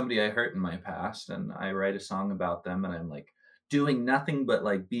there's like somebody I hurt in my past and I write a song about them and I'm like doing nothing but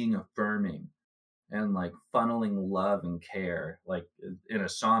like being affirming and like funneling love and care like in a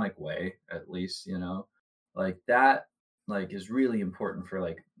sonic way at least like that like is really important for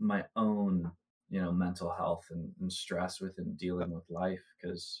like my own mental health and stress within dealing with life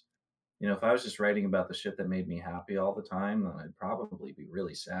because You know, if I was just writing about the shit that made me happy all the time, then I'd probably be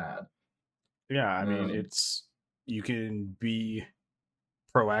really sad. Yeah, I mean, Um, you can be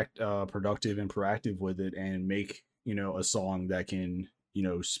productive and proactive with it, and make a song that can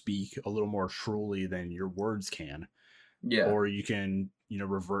speak a little more truly than your words can, yeah, or you can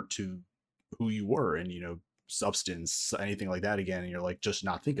revert to who you were and substance, anything like that again, and you're like, just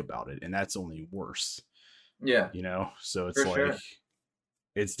not think about it, and that's only worse. yeah, So it's for like, sure.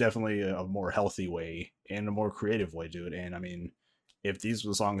 it's definitely a more healthy way and a more creative way to do it. And I mean, if these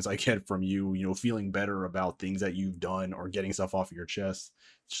were the songs I get from you, feeling better about things that you've done or getting stuff off of your chest,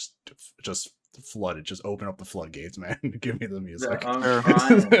 just flood it, just open up the floodgates, man. Give me the music. I'm Sure.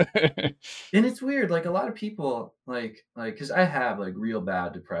 trying. And it's weird, like a lot of people because I have like real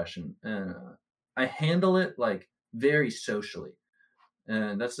bad depression, and I handle it like very socially.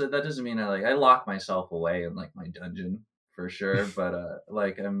 And that doesn't mean I lock myself away in like my dungeon for sure, but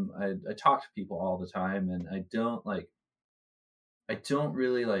like I talk to people all the time, and I don't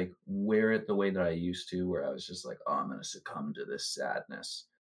really like wear it the way that I used to, where I was just like, oh, I'm gonna succumb to this sadness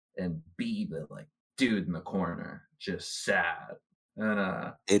and be the like dude in the corner, just sad.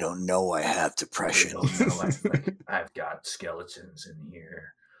 And They don't know I have they depression. don't know I've got skeletons in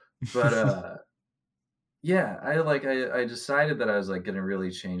here. But yeah, I decided that I was like gonna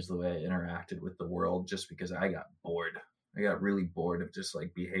really change the way I interacted with the world, just because I got bored. I got really bored of just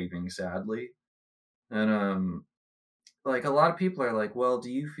like behaving sadly. And like a lot of people are like, well,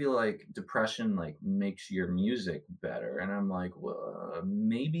 do you feel like depression like makes your music better? And I'm like, well,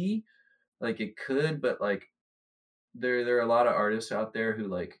 maybe, like it could, but like there are a lot of artists out there who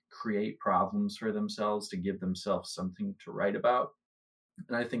like create problems for themselves to give themselves something to write about.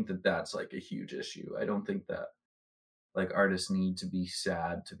 And I think that that's like a huge issue. I don't think that like artists need to be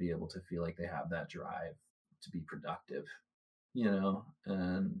sad to be able to feel like they have that drive to be productive,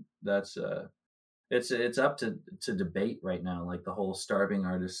 and that's it's up to debate right now, like the whole starving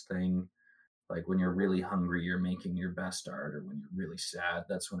artist thing. Like when you're really hungry, you're making your best art, or when you're really sad,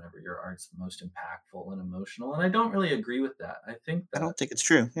 that's whenever your art's the most impactful and emotional. And I don't really agree with that. I think I that don't think it's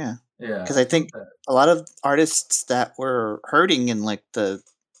true. Yeah, yeah, because I I think think that a lot of artists that were hurting in like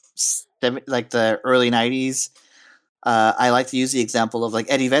like the early '90s. I like to use the example of like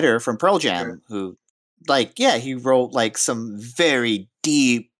Eddie Vedder from Pearl sure. Jam, who, like, yeah, he wrote like some very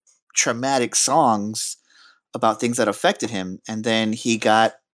deep, traumatic songs about things that affected him, and then he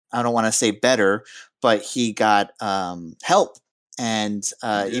got, I don't want to say better, but he got help, and He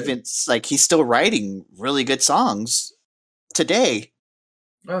did. even like he's still writing really good songs today.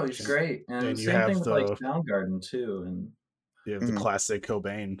 Oh, he's and, great. And and you same thing have with like Soundgarden too. And the Mhm. classic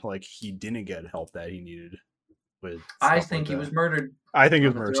Cobain, like he didn't get help that he needed with I stuff like think he that. was murdered. I think it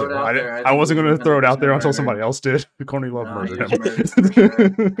I'm was gonna murder throw it too. out there. I I think he wasn't was going to throw it out 100% there until murdered. somebody else did. Courtney Love No, he murdered was him. murdered for sure.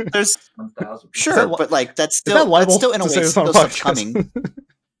 There's 1000%. Is that sure, but like that's is that libel still in a to way say this on a still podcast? coming. Is that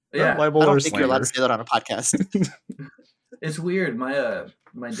Yeah, I libel or don't think you're allowed to slander? say that on a podcast. it's weird.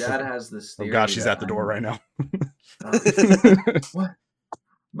 My dad has this Oh theory God, she's that at the door right now. uh, what?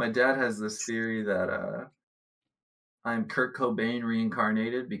 My dad has this theory that I'm Kurt Cobain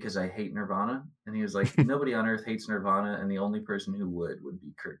reincarnated because I hate Nirvana. And he was like, nobody on earth hates Nirvana, and the only person who would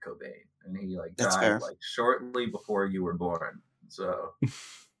be Kurt Cobain. And he like That's died fair. like shortly before you were born. So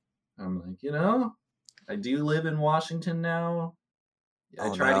I'm like, I do live in Washington now. I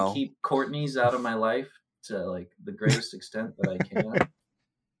Oh try to no. keep Courtney's out of my life to like the greatest extent that I can.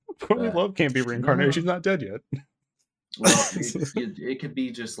 Courtney But Love can't be reincarnated. She's not dead yet. well, it could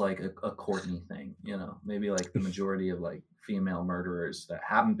be just like a Courtney thing, maybe like the majority of like female murderers that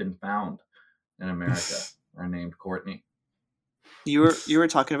haven't been found in America are named Courtney. You were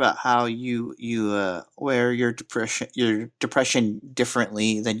talking about how you wear your depression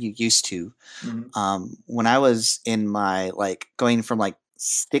differently than you used to. Hmm. When I was in my like going from like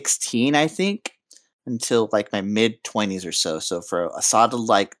 16, I think, until like my mid 20s or so. So for a solid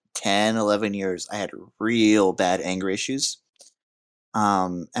like 10, 11 years, I had real bad anger issues.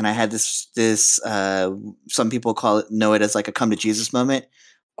 And I had this some people know it as like a come to Jesus moment,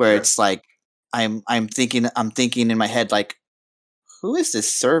 where Sure. it's like I'm thinking in my head like, who is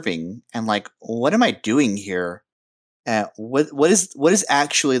this serving, and like what am I doing here, and what is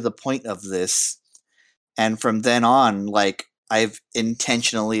actually the point of this? And from then on, like I've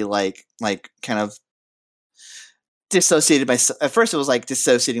intentionally like kind of dissociated myself. At first it was like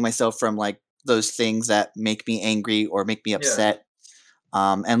dissociating myself from like those things that make me angry or make me Yeah. upset,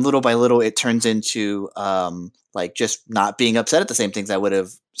 and little by little it turns into like just not being upset at the same things I would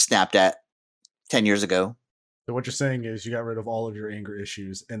have snapped at 10 years ago. So what you're saying is you got rid of all of your anger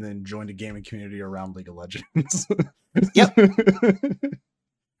issues and then joined a gaming community around League of Legends. Yep.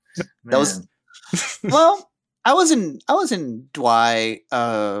 That was Man, well. I was in Dwy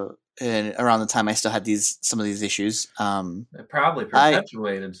and around the time I still had some of these issues. it probably I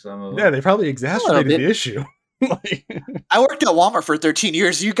perpetuated some of Yeah, them. they probably a little exacerbated the bit. issue. Like, I worked at Walmart for 13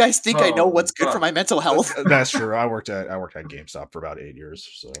 years. You guys think I know Holy what's good for fuck. my mental health? that's true. I worked at GameStop for about 8 years,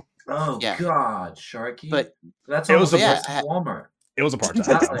 so Oh Yeah, God, Sharky. but That's it was almost a but yeah, less than Walmart. it was a part-time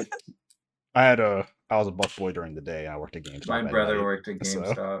Not job. like I was a busboy during the day and I worked at GameStop my at brother night. worked at So,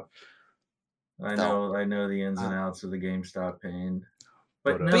 GameStop. I so know the ins and uh, outs of the GameStop pain.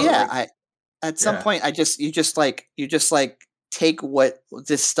 but But but no, yeah, like I at some yeah. point you just like take what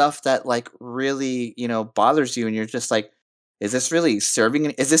this stuff that like really bothers you, and you're just like, is this really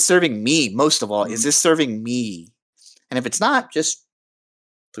serving? Is this serving me? Most of all, is Mhm. this serving me? And if it's not, just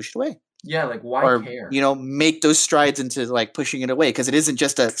push it away. Yeah, like why Or care? make those strides into like pushing it away, because it isn't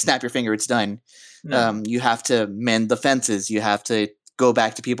just a snap your finger, it's done. No. You have to mend the fences. You have to go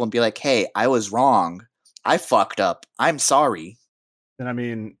back to people and be like, hey, I was wrong, I fucked up, I'm sorry. and I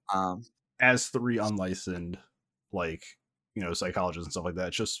mean, um as 3 unlicensed, like, psychologists and stuff like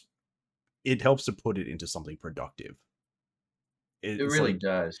that, it helps to put it into something productive. It It's really like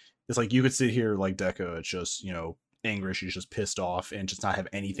does. it's like you could sit here like Deca, it's just, angry, she's just pissed off and just not have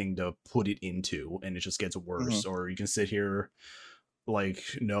anything to put it into, and it just gets worse. mhm. Or you can sit here like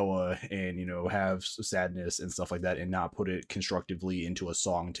Noah and, have sadness and stuff like that and not put it constructively into a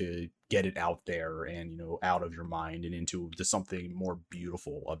song to get it out there and, out of your mind and into something more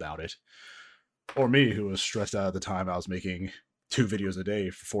beautiful about it. Or me, who was stressed out at the time, I was making 2 videos a day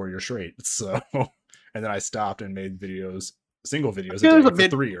for 4 years straight. So, and then I stopped and made single videos a There's day a for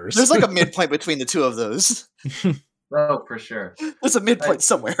 3 years. there's like a midpoint between the two of those. Oh, for sure. There's a midpoint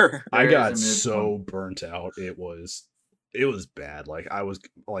somewhere. I There is got a so midpoint. burnt out. It was bad. Like, I was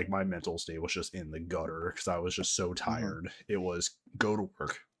like, my mental state was just in the gutter because I was just so tired. It was go to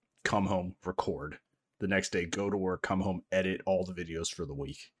work, come home, record. The next day, go to work, come home, edit all the videos for the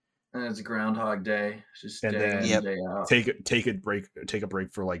week. And it's Groundhog Day. It's just And day then in, Yep. day out. take a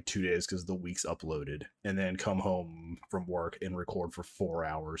break for like 2 days because the week's uploaded, and then come home from work and record for 4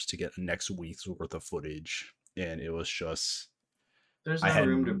 hours to get next week's worth of footage. And it was just, There's I no had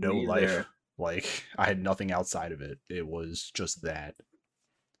room to no breathe life. there. Like, I had nothing outside of it. It was just that.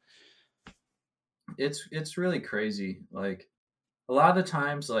 It's really crazy. Like a lot of the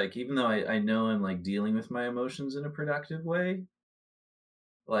times, like even though I know I'm like dealing with my emotions in a productive way,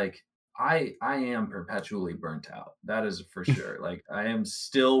 like I am perpetually burnt out. That is for sure. Like I am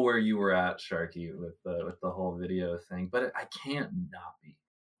still where you were at, Sharky, with the whole video thing, but I can't not be.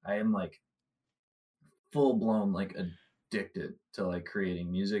 I am like full blown like addicted to like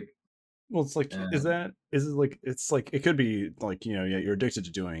creating music. Well, it's like, And it's like, it could be like, yeah, you're addicted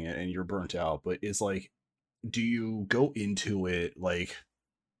to doing it and you're burnt out, but it's like, do you go into it like,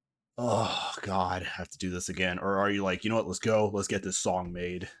 oh God, I have to do this again? Or are you like, you know what, let's get this song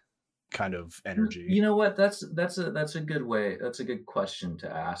made kind of energy? you know what? That's a good way. That's a good question to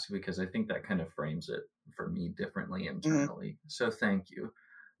ask because I think that kind of frames it for me differently internally. So thank you.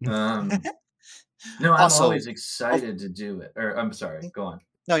 Um, no, I'm Also, always excited to do it. Or I'm sorry, go on.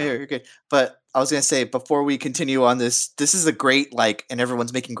 no, you're good. But I was gonna say, before we continue on this is a great, like, and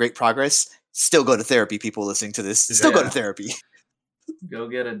everyone's making great progress. Still go to therapy, people listening to this. Still go to Yeah. therapy. Go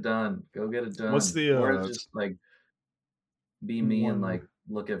get it done. Go get it done. What's the, or just like be me and one- like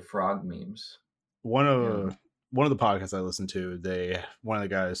look at frog memes. one Yeah. of one of the podcasts I listen to, one of the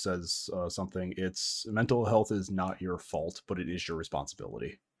guys says something. It's mental health is not your fault, but it is your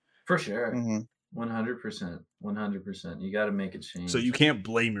responsibility. For sure. Mhm. 100%. 100%. You got to make a change. So you can't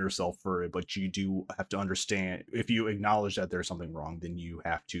blame yourself for it, but you do have to understand, if you acknowledge that there's something wrong, then you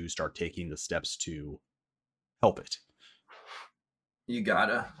have to start taking the steps to help it. You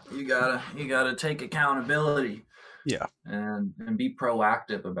gotta take accountability. Yeah. And be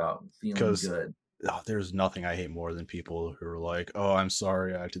proactive about feeling 'Cause- good. Oh, there's nothing I hate more than people who are like, oh, I'm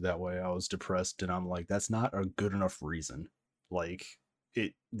sorry I acted that way, I was depressed. And I'm like, that's not a good enough reason. Like,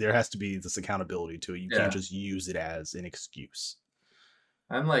 there has to be this accountability to it. You Yeah. can't just use it as an excuse.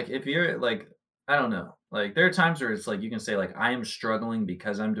 I'm like, if you're like, I don't know, like there are times where it's like you can say like I am struggling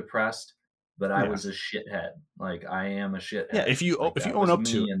because I'm depressed, but I Yeah. was a shithead. Like I am a shithead. Yeah, if you Like, if you that own was up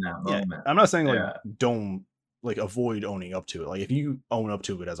to me it, in that yeah, moment. I'm not saying like Yeah. don't like avoid owning up to it. Like if you own up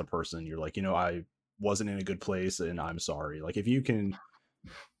to it as a person, you're like, I wasn't in a good place and I'm sorry. Like if you can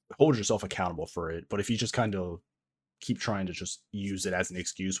hold yourself accountable for it, but if you just kind of keep trying to just use it as an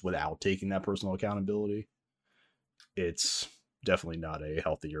excuse without taking that personal accountability, it's definitely not a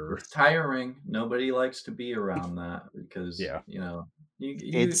healthier. It's tiring. Nobody likes to be around that because Yeah. you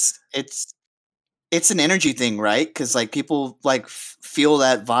It's it's an energy thing, right? Because like people like feel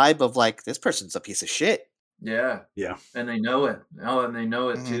that vibe of like this person's a piece of shit. Yeah. Yeah. And they know it. Oh, and they know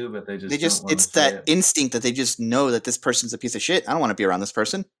it Mhm. too, but they They just just don't want to it's say that it. instinct that they just know that this person's a piece of shit. I don't want to be around this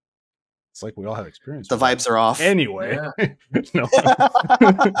person. It's like we all have experience. The with that. vibes are off. Anyway. No.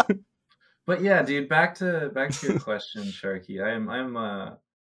 But yeah, dude, back to your question, Sharky.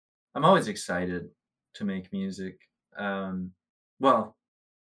 I'm always excited to make music. Well,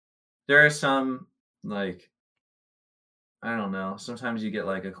 there are some like I don't know. Sometimes you get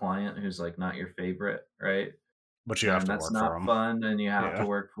like a client who's like not your favorite, right? But you have And to that's work not for them. fun, and you have Yeah. to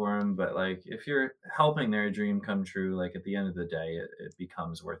work for them. But like, if you're helping their dream come true, like at the end of the day, it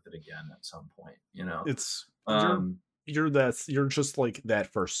becomes worth it again at some point. You know, It's um, you're just like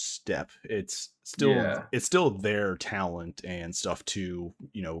that first step. It's still their talent and stuff to,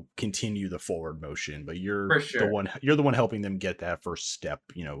 you know, continue the forward motion, but you're for sure. the one helping them get that first step,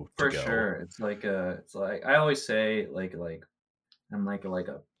 you know, to For go. sure. It's like I always say like I'm like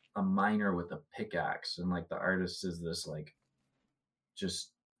a miner with a pickaxe, and like the artist is this like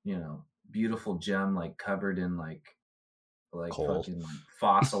just, you know, beautiful gem like covered in like Coal. fucking like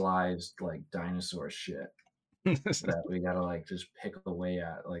fossilized like dinosaur shit that we gotta like just pick away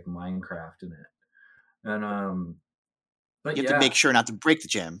at like Minecraft in it. And but You have yeah, to make sure not to break the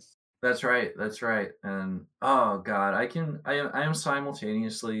gem. that's right. That's right. And oh god, I am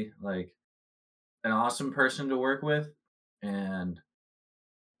simultaneously like an awesome person to work with and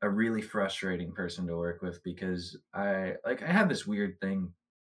a really frustrating person to work with, because I have this weird thing.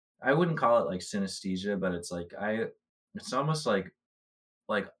 I wouldn't call it like synesthesia, but it's like it's almost like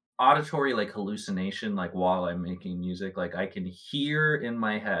auditory like hallucination, like while I'm making music. Like I can hear in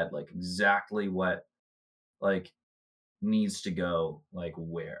my head like exactly what like needs to go like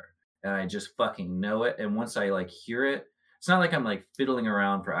where. And I just fucking know it. And once I like hear it, it's not like I'm like fiddling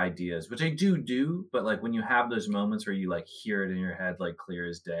around for ideas, which I do, but like when you have those moments where you like hear it in your head like clear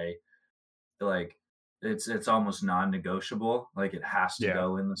as day, like it's almost non-negotiable. Like it has to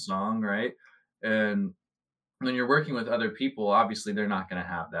go in the song, right? And when you're working with other people, obviously they're not going to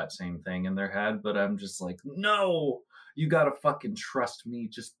have that same thing in their head, but I'm just like, no, you got to fucking trust me.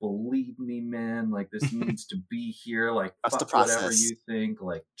 Just believe me, man. Like this needs to be here. Like Trust the fuck whatever process. you think,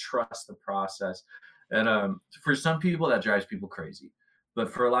 like trust the process. And for some people that drives people crazy.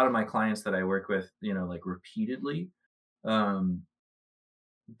 But for a lot of my clients that I work with, you know, like repeatedly,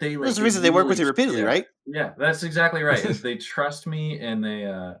 they like There's the reason they work with you repeatedly, yeah, right? yeah, that's exactly right. They trust me, and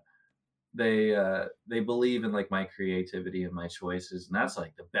they believe in like my creativity and my choices, and that's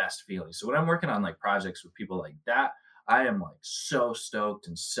like the best feeling. So when I'm working on like projects with people like that, I am like so stoked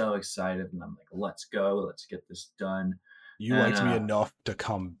and so excited, and I'm like, let's go, let's get this done. You liked me enough to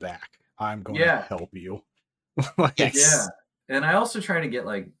come back. I'm going to help you. Like, Yeah. yes. And I also try to get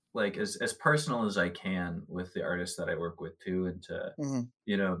like as personal as I can with the artists that I work with too, and to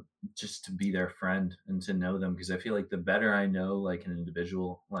you know, just to be their friend and to know them, because I feel like the better I know like an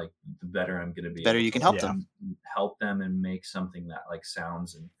individual, like the better I'm going to be Better able you to can help like, them. help them and make something that like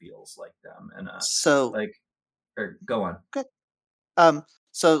sounds and feels like them. And So like or go on. good.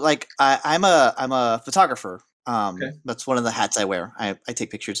 So like I'm a photographer. Okay. That's one of the hats I wear. I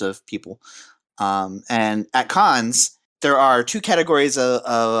take pictures of people. And at cons, there are two categories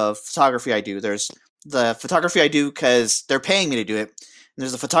of photography I do. There's the photography I do because they're paying me to do it. And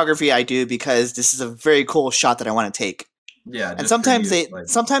there's the photography I do because this is a very cool shot that I want to take. Yeah. And sometimes they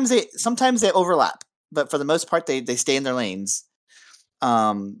overlap, but for the most part they stay in their lanes.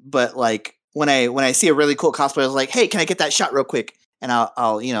 But like when I see a really cool cosplayer, I was like, hey, can I get that shot real quick? And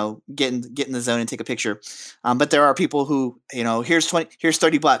I'll you know get in the zone and take a picture. But there are people who, you know, here's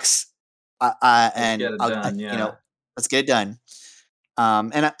 $30. And get it I'll, done, you know, let's get it done.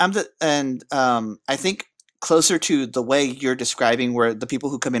 I think closer to the way you're describing, where the people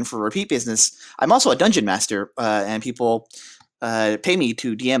who come in for repeat business, I'm also a dungeon master, and people pay me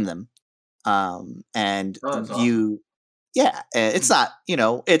to DM them. And that's you, awesome. yeah, it's not, you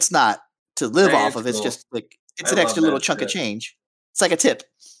know, it's not to live off of. It's cool. just like it's I an extra love little that chunk of shit. change. It's like a tip.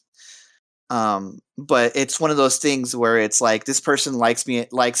 But it's one of those things where it's like this person likes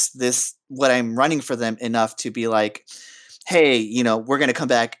this what I'm running for them enough to be like, hey, you know, we're gonna come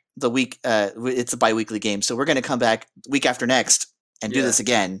back the week. It's a bi-weekly game, so we're gonna come back week after next and do this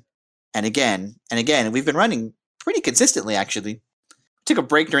again and again and again. And we've been running pretty consistently, actually. Took a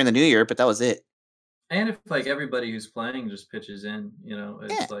break during the New Year, but that was it. And if like everybody who's playing just pitches in, you know,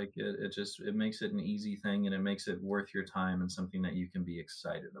 it's like it makes it an easy thing, and it makes it worth your time and something that you can be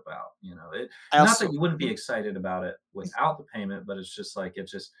excited about. You know, not that you wouldn't be excited about it without the payment, but it's just like it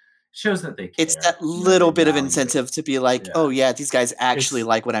shows that they care. It's that you know, little they bit of value it. incentive to be like, Yeah. oh yeah, these guys actually It's-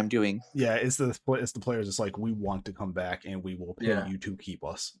 like what I'm doing. Yeah, it's the players. It's like, we want to come back and we will pay Yeah. you to keep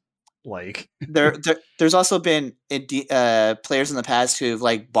us. Like, There's also been players in the past who've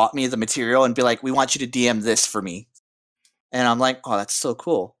like bought me the material and be like, we want you to DM this for me, and I'm like, oh, that's so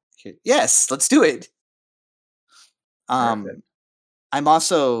cool. Yes, let's do it. Perfect. I'm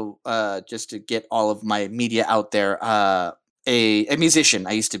also just to get all of my media out there. A musician.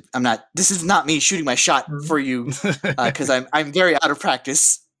 I'm not. This is not me shooting my shot for you because I'm very out of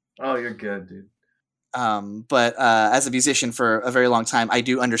practice. Oh, you're good, dude. But as a musician for a very long time, I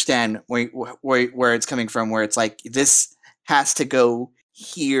do understand where it's coming from. Where it's like, this has to go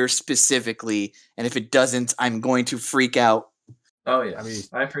here specifically, and if it doesn't, I'm going to freak out. Oh yeah, I mean,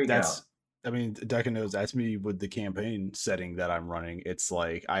 I freak out. I mean, Deca knows that's me with the campaign setting that I'm running. It's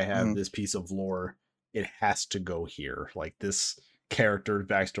like, I have Mhm. this piece of lore. It has to go here. Like, this character's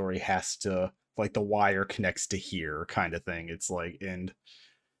backstory has to, like, the wire connects to here kind of thing. It's like, and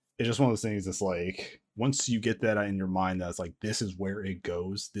it's just one of those things. It's like, once you get that in your mind, that's like, this is where it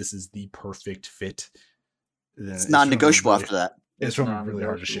goes. This is the perfect fit. Then It's non-negotiable really, after that. It's from really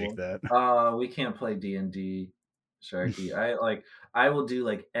hard to shake that. We can't play D&D, Sharky. I will do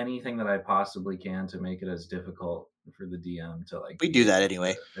like anything that I possibly can to make it as difficult for the DM to like. We do that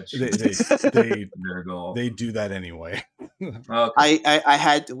anyway. They do that anyway.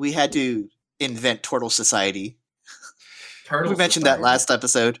 Okay. We had to invent Turtle Society. Turtle We mentioned that last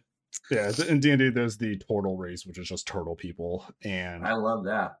episode. Yeah, in D&D there's the turtle race, which is just turtle people, and I love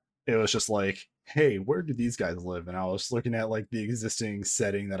that. It was just like, hey, where do these guys live? And I was looking at like the existing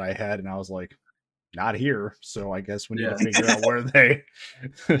setting that I had, and I was like, not here. So I guess we need to figure out where they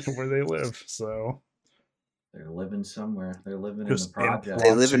live. So they're living somewhere. They're living in the project.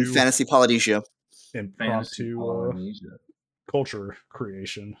 They live in Fantasy Polynesia. Impromptu culture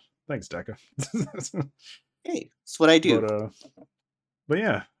creation. Thanks, Deca. Hey, that's what I do. But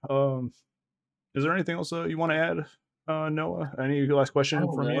yeah, is there anything else you want to add, Noah? Any last question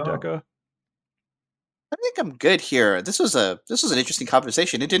from you, Deca? I think I'm good here. This was an interesting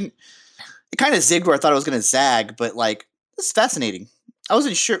conversation. It kind of zigged where I thought it was going to zag, but like, this is fascinating. I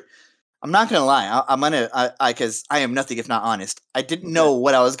wasn't sure. I'm not gonna lie. Because I am nothing if not honest. I didn't know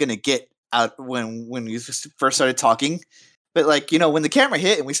what I was gonna get out when we first started talking, but like, when the camera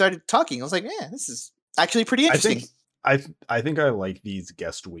hit and we started talking, I was like, yeah, this is actually pretty interesting. I think I like these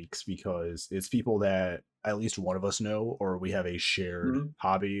guest weeks because it's people that at least one of us know, or we have a shared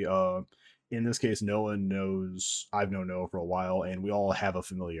hobby. In this case, Noah knows, I've known Noah for a while, and we all have a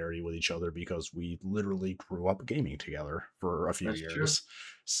familiarity with each other because we literally grew up gaming together for a few years. True.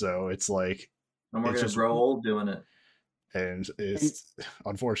 So it's like, and we're gonna grow old doing it. And it's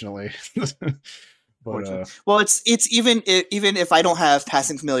unfortunately. But, well, it's even if I don't have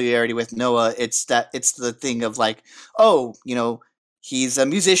passing familiarity with Noah, it's the thing of like, oh, he's a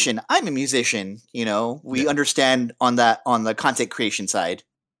musician, I'm a musician. We understand on the content creation side.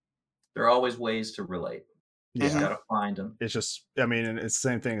 There are always ways to relate. You just gotta find them. It's just, I mean, it's the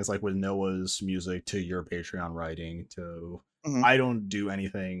same thing as like with Noah's music to your Patreon writing to. I don't do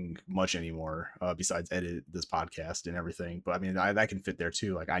anything much anymore besides edit this podcast and everything. But I mean, that can fit there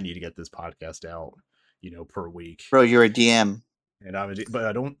too. Like, I need to get this podcast out, per week. Bro, you're a DM, but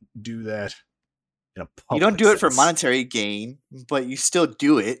I don't do that in a public You don't do sense. it for monetary gain, but you still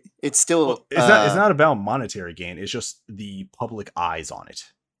do it. It's still. It's not about monetary gain. It's just the public eyes on it.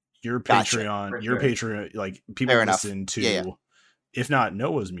 Your Patreon, like people listen to, if not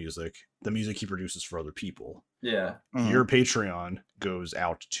Noah's music, the music he produces for other people. Yeah. Your Patreon goes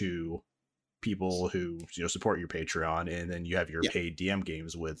out to people who support your Patreon, and then you have your paid DM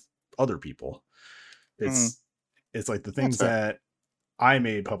games with other people. It's like the things that I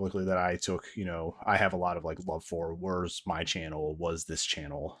made publicly that I took, I have a lot of like love for. Was my channel, was this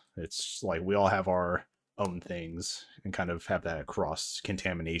channel. It's like we all have our own things and kind of have that cross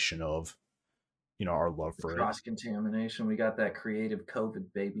contamination of our love for cross contamination. We got that creative COVID,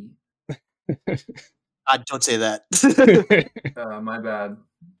 baby. Don't say that. My bad.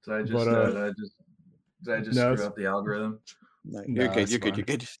 Did I just screw up the algorithm? No, you're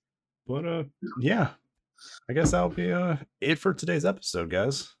good. But yeah, I guess that'll be it for today's episode,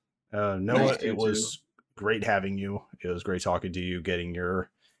 guys. Noah, it was great having you. It was great talking to you, getting your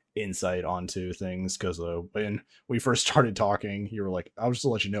insight onto things, because when we first started talking, you were like, I'll just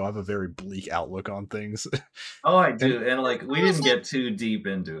let you know I have a very bleak outlook on things. Oh, I do. And like, we didn't get too deep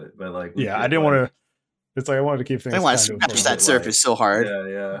into it, but like, I didn't want to. It's like I wanted to keep things. I want to scratch that surface so hard.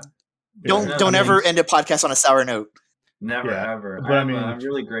 Yeah. Don't ever end a podcast on a sour note. Never, ever. But I'm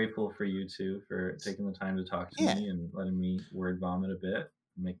really grateful for you two for taking the time to talk to me and letting me word vomit a bit.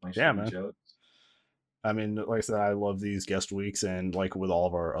 make my Yeah, shitty man. jokes. I mean, like I said, I love these guest weeks, and like with all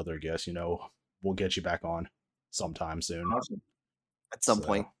of our other guests, we'll get you back on sometime soon. Awesome. At some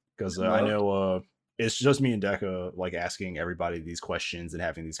point. Because Good I luck. know it's just me and Deca like asking everybody these questions and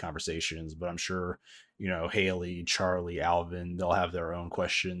having these conversations, but I'm sure Haley, Charlie, Alvin, they'll have their own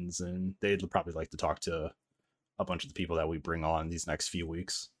questions, and they'd probably like to talk to a bunch of the people that we bring on these next few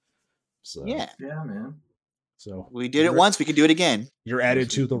weeks. So Yeah. Yeah, man. so We did it once, we can do it again. you're added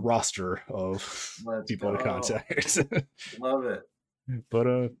to the roster of Let's people to go. contact. Love it.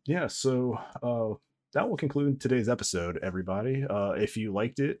 But yeah, so that will conclude today's episode, everybody. If you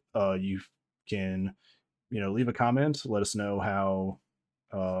liked it, you can leave a comment, let us know how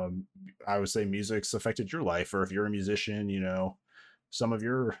I would say music's affected your life, or if you're a musician, some of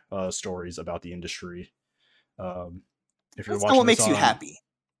your stories about the industry. If you're Let's know watching what this makes you on- happy.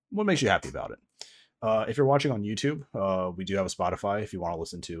 what makes you happy about it. If you're watching on YouTube, we do have a Spotify if you want to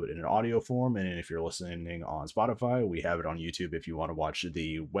listen to it in an audio form. And if you're listening on Spotify, we have it on YouTube if you want to watch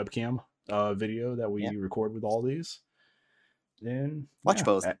the webcam video that we record with all these. And Watch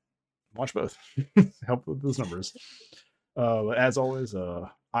both. Watch both. Help with those numbers. As always,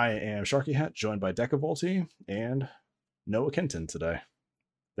 I am Sharky Hat, joined by Deca Volti and Noah Kenton today.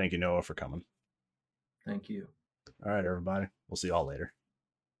 Thank you, Noah, for coming. Thank you. All right, everybody. We'll see y'all later.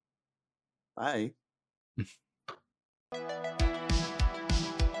 Bye.